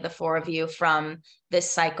for any of the 4 of you from this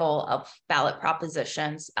cycle of ballot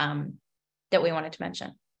propositions that we wanted to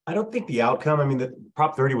mention? I don't think the outcome, the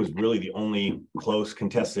Prop 30 was really the only close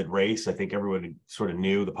contested race. I think everyone sort of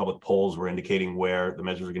knew. The public polls were indicating where the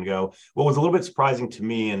measures were going to go. What was a little bit surprising to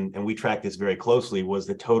me, and we tracked this very closely, was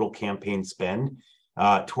the total campaign spend.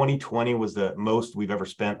 2020 was the most we've ever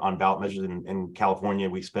spent on ballot measures in California.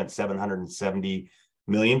 We spent $770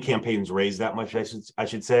 million. Campaigns raised that much, I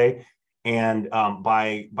should say. And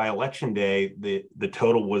by election day, the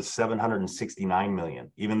total was $769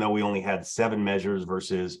 million, even though we only had 7 measures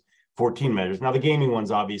versus 14 measures. Now, the gaming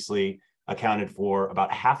ones obviously accounted for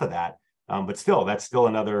about half of that, but still, that's still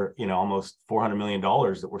another, almost $400 million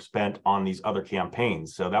that were spent on these other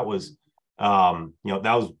campaigns. So that was, that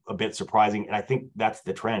was a bit surprising. And I think that's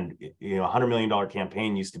the trend. $100 million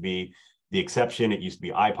campaign used to be the exception. It used to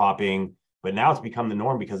be eye-popping. But now it's become the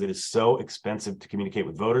norm because it is so expensive to communicate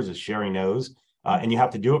with voters, as Sherry knows, and you have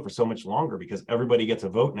to do it for so much longer because everybody gets a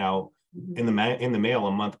vote now in the mail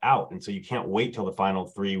a month out, and so you can't wait till the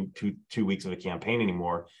final 2 weeks of the campaign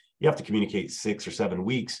anymore. You have to communicate 6 or 7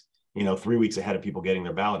 weeks, 3 weeks ahead of people getting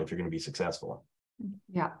their ballot if you're going to be successful.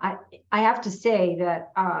 Yeah, I have to say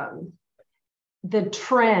that the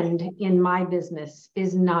trend in my business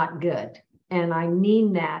is not good, and I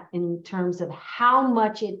mean that in terms of how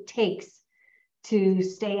much it takes to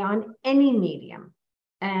stay on any medium.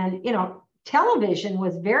 And, television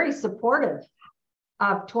was very supportive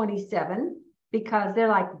of 27 because they're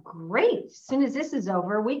like, great, as soon as this is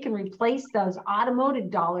over, we can replace those automotive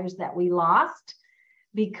dollars that we lost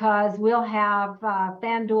because we'll have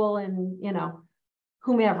FanDuel and,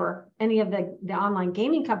 whomever, any of the online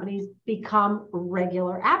gaming companies become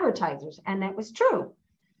regular advertisers. And that was true.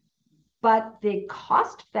 But the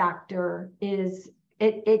cost factor is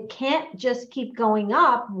it can't just keep going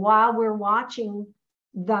up while we're watching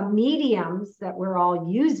the mediums that we're all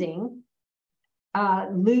using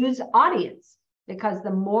lose audience, because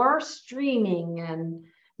the more streaming and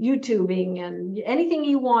YouTubing and anything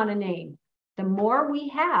you want to name the more we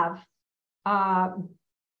have,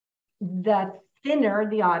 the thinner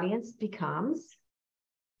the audience becomes,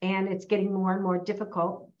 and it's getting more and more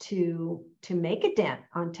difficult to make a dent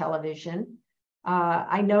on television.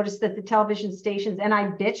 I noticed that the television stations, and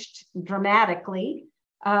I bitched dramatically,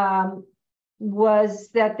 was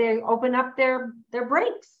that they open up their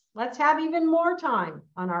breaks. Let's have even more time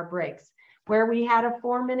on our breaks. Where we had a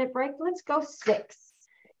 4-minute break, let's go 6.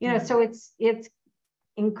 So it's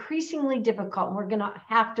increasingly difficult. We're going to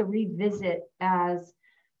have to revisit as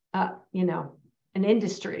an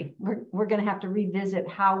industry. We're going to have to revisit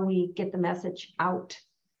how we get the message out,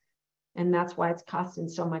 and that's why it's costing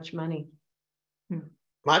so much money.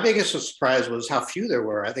 My biggest surprise was how few there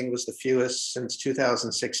were. I think it was the fewest since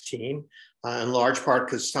 2016, in large part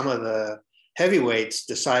because some of the heavyweights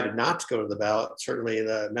decided not to go to the ballot. Certainly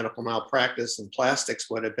the medical malpractice and plastics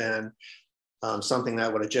would have been something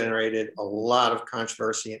that would have generated a lot of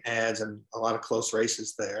controversy and ads and a lot of close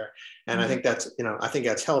races there. And I think that's, I think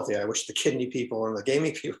that's healthy. I wish the kidney people and the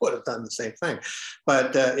gaming people would have done the same thing.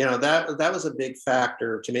 But, that was a big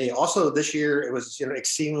factor to me. Also this year, it was,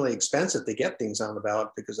 exceedingly expensive to get things on the ballot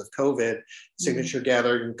because of COVID. Signature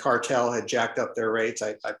gathering cartel had jacked up their rates.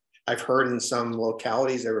 I've heard in some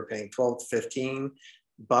localities, they were paying $12 to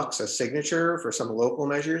 $15 a signature for some local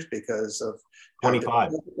measures because of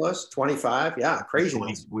 25 plus 25. Yeah. Crazy.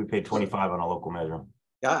 We paid 25 on a local measure.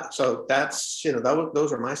 Yeah. So that's,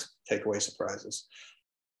 those are my takeaway surprises.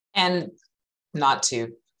 And not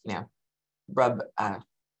to, rub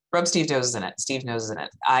Steve noses in it. Steve noses in it.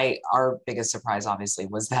 Our biggest surprise, obviously,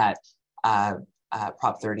 was that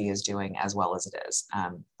Prop 30 is doing as well as it is.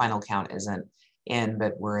 Final count isn't in,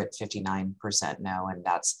 but we're at 59% no, and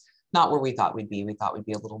that's not where we thought we'd be. We thought we'd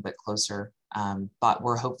be a little bit closer, but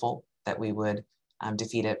we're hopeful that we would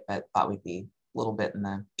defeat it, but thought we'd be a little bit in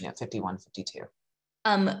the 51, 52.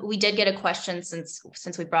 We did get a question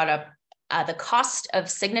since we brought up the cost of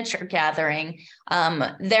signature gathering.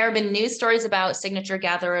 There have been news stories about signature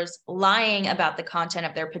gatherers lying about the content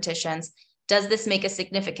of their petitions. Does this make a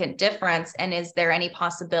significant difference? And is there any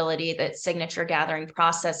possibility that signature gathering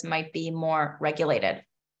process might be more regulated?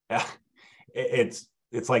 Yeah, it's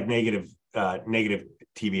like negative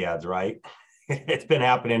TV ads, right? It's been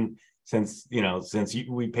happening since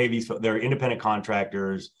we pay these. They're independent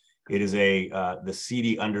contractors. It is the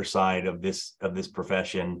seedy underside of this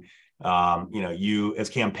profession. You as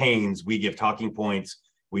campaigns, we give talking points.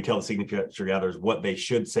 We tell the signature gatherers what they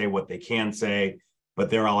should say, what they can say, but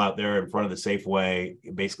they're all out there in front of the Safeway,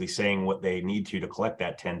 basically saying what they need to collect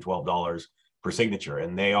that $10, $12 per signature.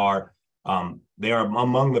 And they are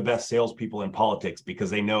among the best salespeople in politics because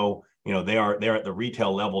they know, they're at the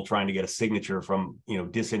retail level trying to get a signature from,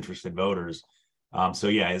 disinterested voters. So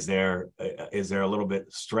yeah, is there a little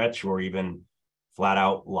bit stretch or even flat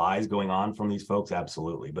out lies going on from these folks?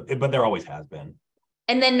 Absolutely. But there always has been.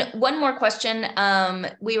 And then one more question.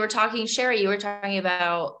 We were talking, Sherry, you were talking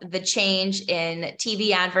about the change in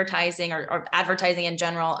TV advertising or advertising in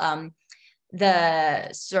general,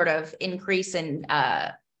 the sort of increase in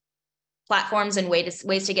platforms and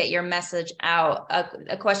ways to get your message out.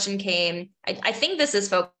 A question came, I think this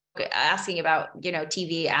is asking about,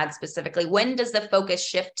 TV ads specifically. When does the focus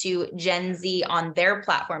shift to Gen Z on their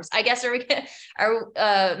platforms? I guess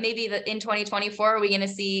maybe in 2024, are we going to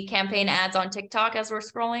see campaign ads on TikTok as we're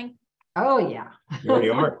scrolling? Oh yeah. You already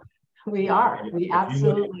are. We are. We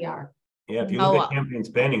absolutely are. Yeah, if you look at campaign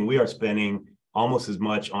spending, we are spending almost as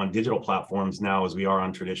much on digital platforms now as we are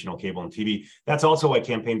on traditional cable and TV. That's also why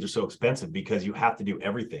campaigns are so expensive, because you have to do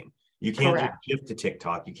everything. You can't just shift to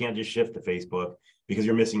TikTok. You can't just shift to Facebook because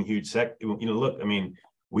you're missing huge look, I mean,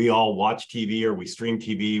 we all watch TV or we stream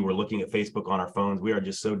TV. We're looking at Facebook on our phones. We are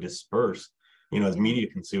just so dispersed, as media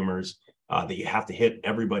consumers, that you have to hit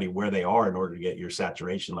everybody where they are in order to get your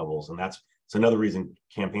saturation levels. And it's another reason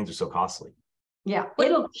campaigns are so costly. Yeah,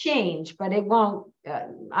 it'll change, but it won't.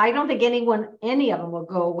 I don't think any of them will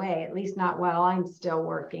go away, at least not while I'm still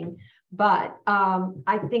working. But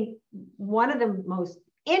I think one of the most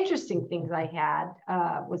interesting things I had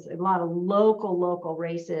was a lot of local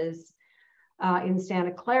races in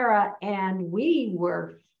Santa Clara, and we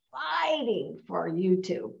were fighting for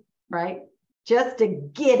YouTube, right? Just to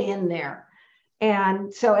get in there.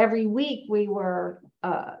 And so every week we were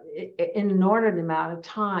in an inordinate amount of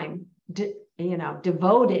time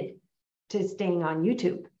devoted to staying on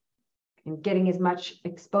YouTube and getting as much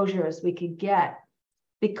exposure as we could get,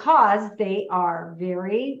 because they are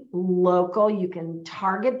very local. You can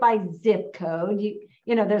target by zip code.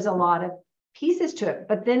 There's a lot of pieces to it.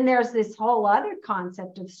 But then there's this whole other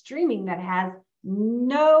concept of streaming that has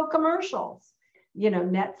no commercials.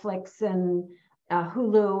 Netflix and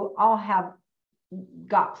Hulu all have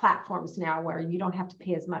got platforms now where you don't have to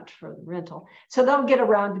pay as much for the rental. So they'll get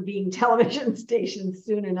around to being television stations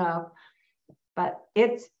soon enough. But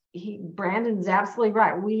Brandon's absolutely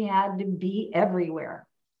right. We had to be everywhere.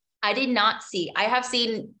 I have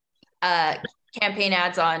seen campaign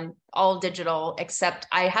ads on all digital, except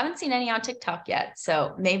I haven't seen any on TikTok yet.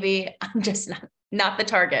 So maybe I'm just not the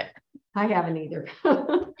target. I haven't either.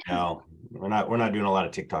 No, we're not doing a lot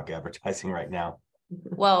of TikTok advertising right now.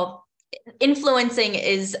 Well, influencing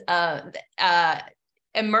is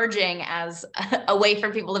emerging as a way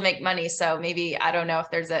for people to make money. So maybe, I don't know if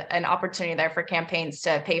there's an opportunity there for campaigns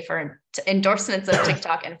to pay for endorsements of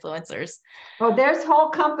TikTok influencers. Oh, there's whole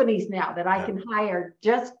companies now that I can hire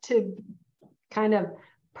just to kind of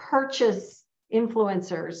purchase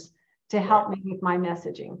influencers to help me with my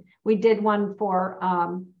messaging. We did one for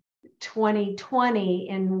 2020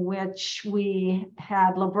 in which we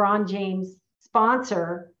had LeBron James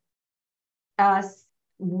sponsor us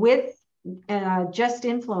with just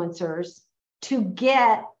influencers to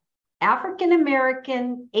get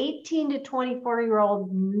African-American 18 to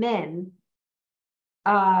 24-year-old men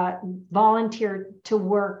volunteer to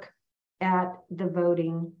work at the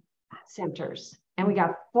voting centers. And we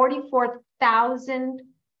got 44,000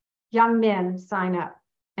 young men sign up.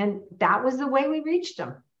 And that was the way we reached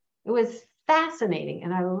them. It was fascinating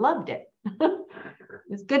and I loved it. It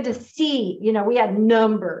was good to see, we had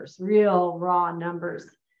numbers, real raw numbers,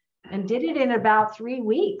 and did it in about 3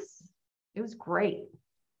 weeks. It was great.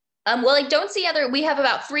 Well, I don't see we have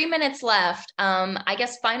about 3 minutes left. I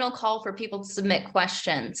guess final call for people to submit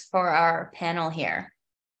questions for our panel here.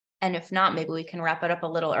 And if not, maybe we can wrap it up a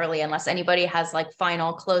little early unless anybody has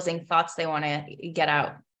final closing thoughts they want to get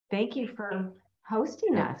out. Thank you for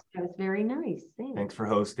hosting us. That was very nice. Thanks for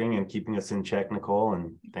hosting and keeping us in check, Nicole.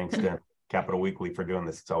 And thanks to Capital Weekly for doing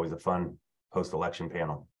this. It's always a fun post-election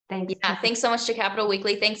panel. Thanks. Yeah, thanks so much to Capital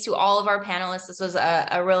Weekly. Thanks to all of our panelists. This was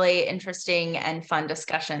a really interesting and fun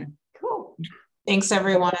discussion. Cool. Thanks,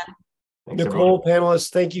 everyone. Nicole,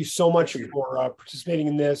 panelists, thank you so much for participating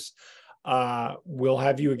in this. We'll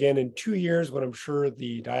have you again in 2 years when I'm sure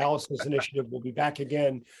the dialysis initiative will be back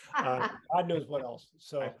again. God knows what else.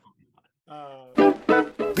 So,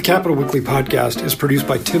 the Capital Weekly podcast is produced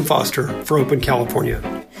by Tim Foster for Open California.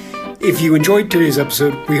 If you enjoyed today's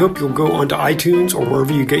episode, we hope you'll go onto iTunes or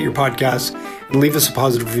wherever you get your podcasts and leave us a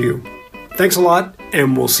positive review. Thanks a lot,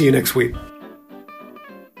 and we'll see you next week.